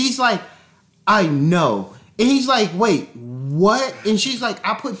 And she's like, I know. And he's like, wait, what? And she's like,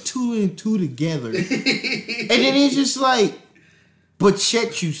 I put 2 and 2 together. And then he's just like, but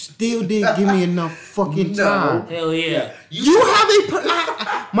Chet, you still didn't give me enough fucking time. Hell yeah. You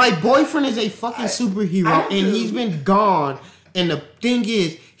have my boyfriend is a fucking superhero and he's been gone. And the thing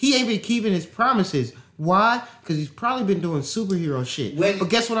is, he ain't been keeping his promises. Why? Because he's probably been doing superhero shit. But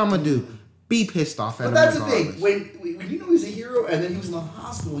guess what I'm going to do? Be pissed off at him. But that's the thing. When you know he's a hero and then he was in the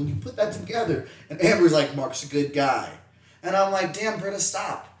hospital and you put that together and Amber's like, Mark's a good guy. And I'm like, damn, Britta,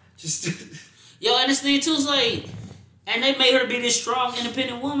 stop. Just Yo, and this thing too is like, and they made her be this strong,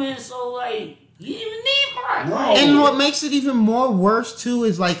 independent woman, so like, you didn't even need Mark. No. And what makes it even more worse too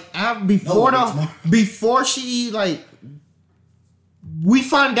is like before she like, we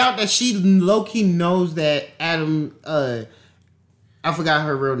find out that she low-key knows that Adam, I forgot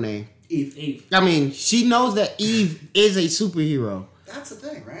her real name. Eve. I mean, she knows that Eve is a superhero. That's the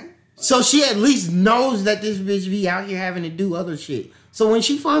thing, right? So she at least knows that this bitch be out here having to do other shit. So when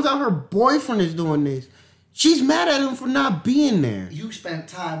she finds out her boyfriend is doing this, she's mad at him for not being there. You spent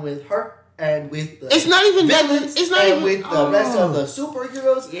time with her and with the it's not even villains that. It's not and even with the rest of the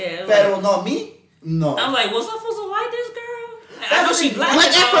superheroes. Yeah, Pero no me. No. I'm like, was I supposed to like this girl? I know she black.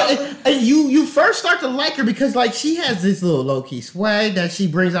 Like you first start to like her because like she has this little low key swag that she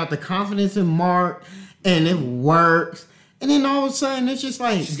brings out the confidence in Mark, and it works. And then all of a sudden it's just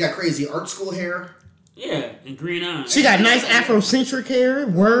like she's got crazy art school hair. Yeah, and green eyes. She got nice Afrocentric hair. It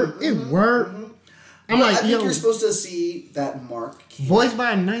worked. I'm I like, think yo, you're supposed to see that Mark can't. voiced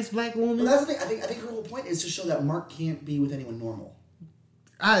by a nice black But woman. that's the thing. I think her whole point is to show that Mark can't be with anyone normal.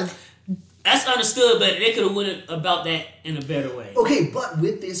 That's understood, but they could have went about that in a better way. Okay, but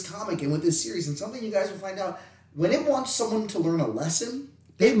with this comic and with this series, and something you guys will find out, when it wants someone to learn a lesson,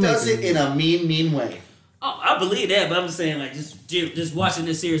 it does it in a mean way. Oh, I believe that, but I'm just saying, like, just watching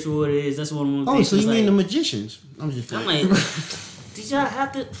this series for what it is. That's one of the things. So you mean like, the magicians? I'm like, did y'all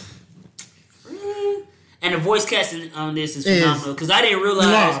have to? Really? And the voice casting on this is phenomenal because I didn't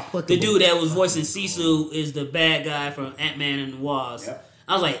realize the dude that was voicing Sisu is the bad guy from Ant-Man and the Wasp. Yep.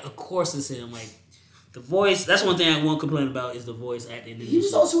 I was like, of course it's him. Like the voice. That's one thing I won't complain about is the voice acting. He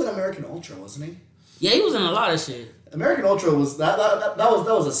was also in American Ultra, wasn't he? Yeah, he was in a lot of shit. American Ultra was that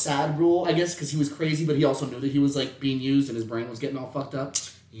was a sad rule, I guess, because he was crazy, but he also knew that he was like being used and his brain was getting all fucked up.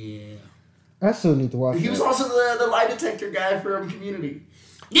 Yeah, I still need to watch. He was also the lie detector guy from Community.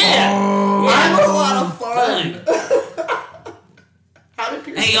 Yeah, I had a lot of fun. How did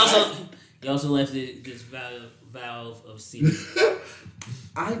Pierce? And he also left this valve of secret.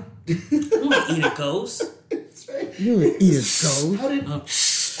 I want to eat a ghost. That's right. You would eat a ghost. How did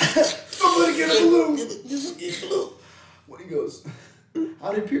somebody get a balloon? When he goes,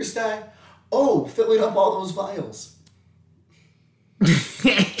 how did Pierce die? Oh, filling up all those vials.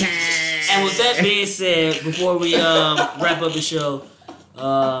 And with that being said, before we wrap up the show,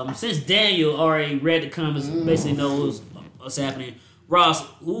 since Daniel already read the comments, basically knows what's happening. Ross,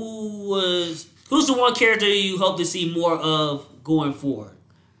 who's the one character you hope to see more of going forward?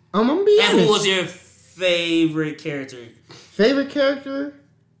 I'm gonna be honest. And who was your favorite character? Favorite character?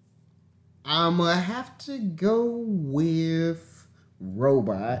 I'm gonna have to go with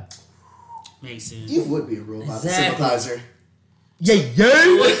Robot. Makes sense. You would be a robot Exactly. sympathizer. Yeah.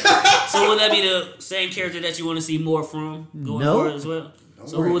 So would that be the same character that you want to see more from going forward as well?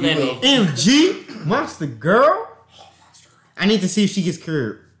 So who would that be? MG Monster Girl. I need to see if she gets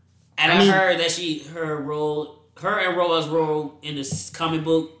cured. And I heard that her and Robot's role in this comic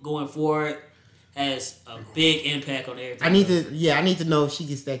book going forward has a big impact on everything. I need to know if she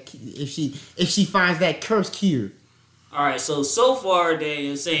gets that, if she finds that curse cured. All right, so far,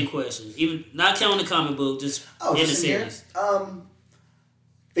 Daniel, same question. Even not counting the comic book, just in the series.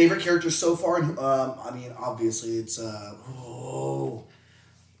 Favorite character so far? I mean, obviously it's Battle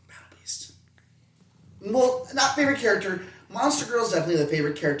Beast. Well, not favorite character. Monster Girl's definitely the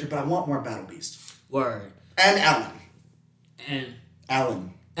favorite character, but I want more Battle Beast. Word. And Alan.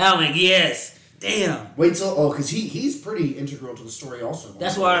 Alan, yes. Damn. Wait till because he's pretty integral to the story also.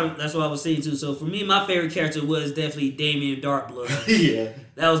 That's why I was saying too. So for me, my favorite character was definitely Damien Darkblood. Yeah.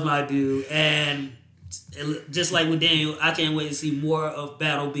 That was my dude, and just like with Daniel, I can't wait to see more of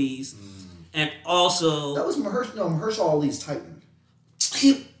Battle Beast, and also that was Mahershala Ali's Titan.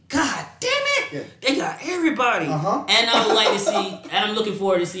 God damn it! Yeah. They got everybody, and I would like to see, and I'm looking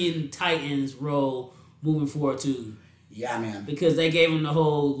forward to seeing Titan's role moving forward too. Yeah, man. Because they gave him the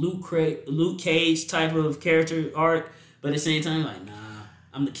whole Luke Cage type of character arc, but at the same time, like, nah,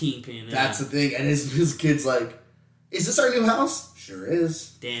 I'm the Kingpin. That's the thing, and his kid's like, "Is this our new house?" Sure is.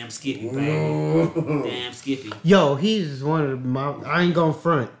 Damn Skippy, baby. Damn Skippy. Yo, he's one of my. I ain't gonna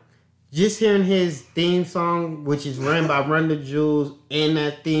front. Just hearing his theme song, which is run by Run the Jewels, and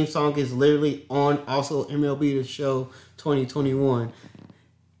that theme song is literally on also MLB The Show 2021.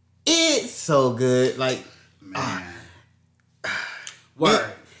 It's so good. Like, man.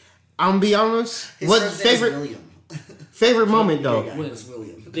 Word. I'm gonna be honest. His What's favorite moment though?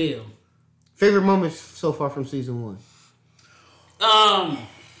 William. Bill. Favorite moment so far from season 1.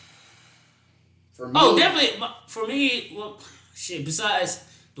 For me, Definitely. For me, well, shit. Besides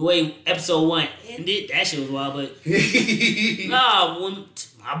the way episode 1 ended, that shit was wild. But nah, when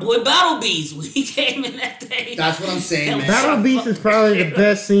my boy Battle Beast when he came in that thing. That's what I'm saying, man. Battle Beast is probably the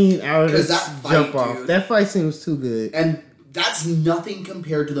best scene out of this that fight, jump off. dude. That fight scene was too good. And that's nothing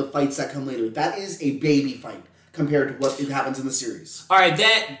compared to the fights that come later. That is a baby fight compared to what happens in the series. All right,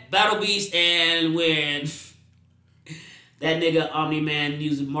 that Battle Beast and when that nigga Omni-Man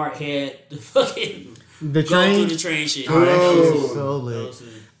using Mark had the fucking The go train. through the train shit. Oh, that shit was so lit.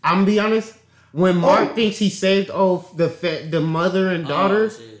 I'm gonna be honest. When Mark thinks he saved the mother and daughter,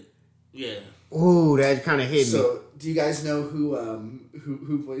 shit. Yeah. ooh, that kind of hit me. So, do you guys know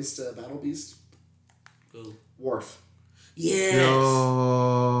who voiced Battle Beast? Who? Worf. Yes.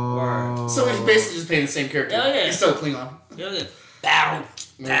 Yo. So he's basically just playing the same character. Hell yeah. He's still Klingon. Hell yeah. Battle.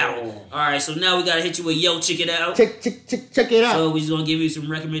 No. All right, so now we gotta hit you with Yo Check It Out. Check it out. So we're just gonna give you some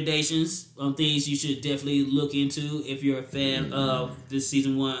recommendations on things you should definitely look into if you're a fan of this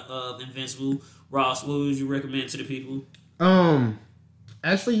season 1 of Invincible. Ross, what would you recommend to the people?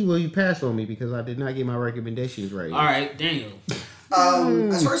 Actually, well, you passed on me because I did not get my recommendations right. All right, Daniel.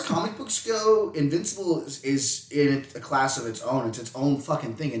 As far as comic books go, Invincible is in a class of its own. It's its own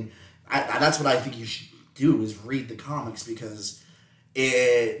fucking thing, and that's what I think you should do is read the comics because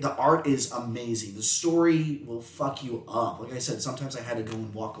the art is amazing. The story will fuck you up. Like I said, sometimes I had to go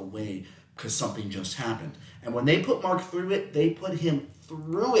and walk away because something just happened. And when they put Mark through it, they put him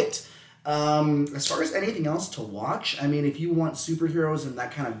through it. As far as anything else to watch, I mean, if you want superheroes and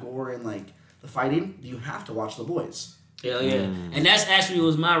that kind of gore and like the fighting, you have to watch The Boys. Hell yeah. And that's actually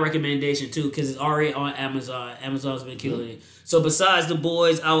was my recommendation too, because it's already on Amazon. Amazon's been killing it. So besides The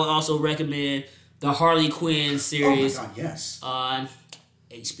Boys, I would also recommend the Harley Quinn series on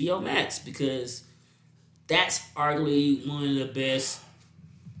HBO Max, because that's arguably one of the best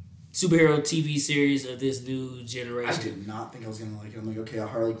superhero TV series of this new generation. I did not think I was going to like it. I'm like, okay, a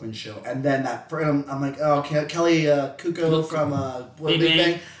Harley Quinn show. And then I'm like, oh, Kelly Kuko from Big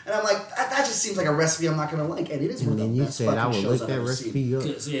Bang. And I'm like, that just seems like a recipe I'm not going to like. And it is one of the best fucking shows I've ever seen.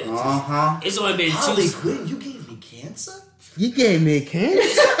 It's only been Harley Quinn, you gave me cancer? You gave me cancer?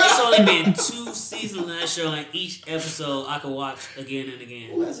 It's only been 2 seasons of that show, and each episode I could watch again and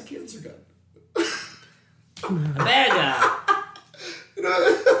again. Who has a cancer gun? A bad guy.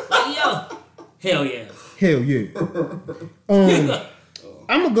 Like, yo. Hell yeah. Hell yeah.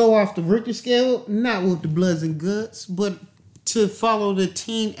 I'm going to go off the Richter scale, not with the bloods and guts, but to follow the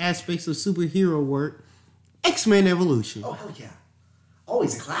teen aspects of superhero work, X-Men Evolution. Oh, hell yeah.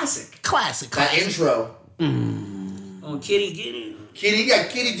 Always a classic. Classic. That intro. On Kitty Kitty. Kitty, you got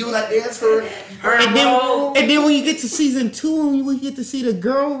Kitty doing that dance. And then when you get to season 2, we get to see the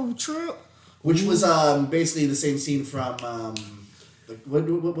girl trip. Which was basically the same scene from, what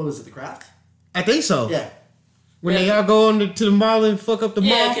was it, The Craft? I think so. Yeah. When they all go to the mall and fuck up the mall.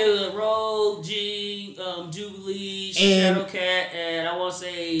 Yeah, because Rogue, G, Jubilee, Shadowcat, and I want to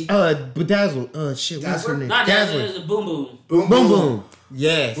say... Bedazzle. Shit, what's her name? Not Dazzle, it's Boom Boom. Boom Boom.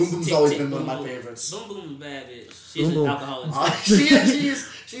 Yes. Boom Boom's always been one of my favorites. Boom Boom is bad bitch. She's an alcoholic.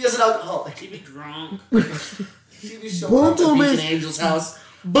 She is an alcoholic. She be drunk. She be showing up to Beacon Angel's house.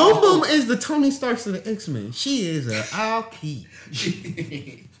 Boom Boom is the Tony Starks of the X-Men. She is an alky.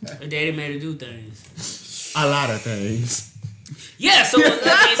 Her daddy made her do things. A lot of things. Yeah, so with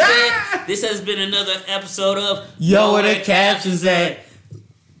that being said, this has been another episode of Yo, where the captions at?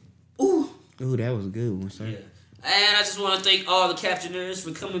 Ooh, that was a good one, sir. Yeah. And I just want to thank all the captioners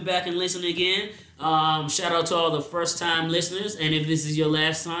for coming back and listening again. Shout out to all the first-time listeners. And if this is your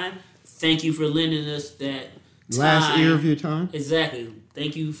last time, thank you for lending us that time. Last year of your time? Exactly.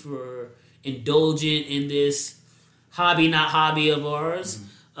 Thank you for indulging in this hobby, not hobby of ours.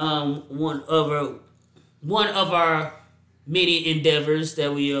 One of our many endeavors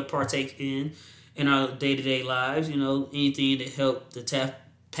that we partake in our day-to-day lives. You know, anything to help the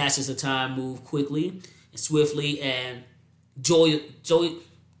passes of time move quickly and swiftly and joyfully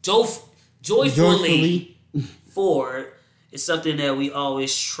forward is something that we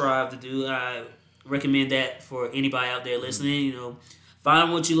always strive to do. I recommend that for anybody out there listening. You know,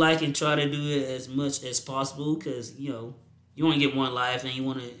 find what you like and try to do it as much as possible, because you know you only get one life and you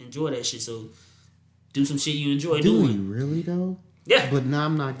want to enjoy that shit. So do some shit you enjoy doing. Do you really though? Yeah. But now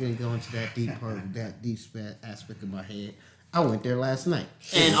I'm not gonna go into that deep part, that deep aspect of my head. I went there last night.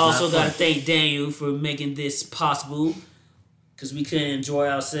 And also got to thank Daniel for making this possible, because we couldn't enjoy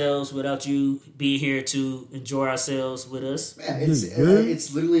ourselves without you being here to enjoy ourselves with us. Man,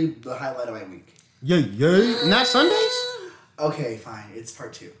 it's literally the highlight of my week. Yeah. Not Sundays? Okay, fine. It's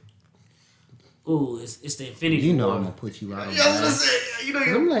part 2. Ooh, it's the Infinity You know War. I'm gonna put you out. Yeah, I was gonna say, you know,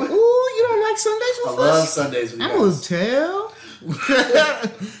 I'm like, ooh, you don't like Sundays with I us? love Sundays with you I guys. will tell.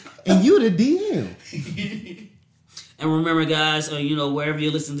 And you the DM. And remember, guys, you know, wherever you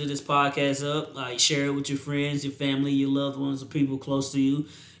listen to this podcast like share it with your friends, your family, your loved ones, or people close to you.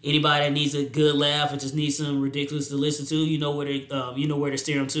 Anybody that needs a good laugh or just needs something ridiculous to listen to, you know where to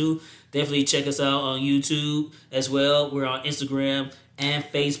steer them to. Definitely check us out on YouTube as well. We're on Instagram and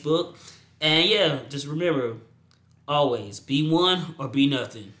Facebook. And yeah, just remember, always be one or be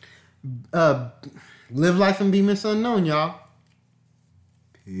nothing. Live life and be Miss Unknown, y'all.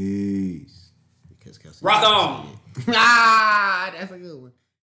 Peace. Rock on. That's a good one.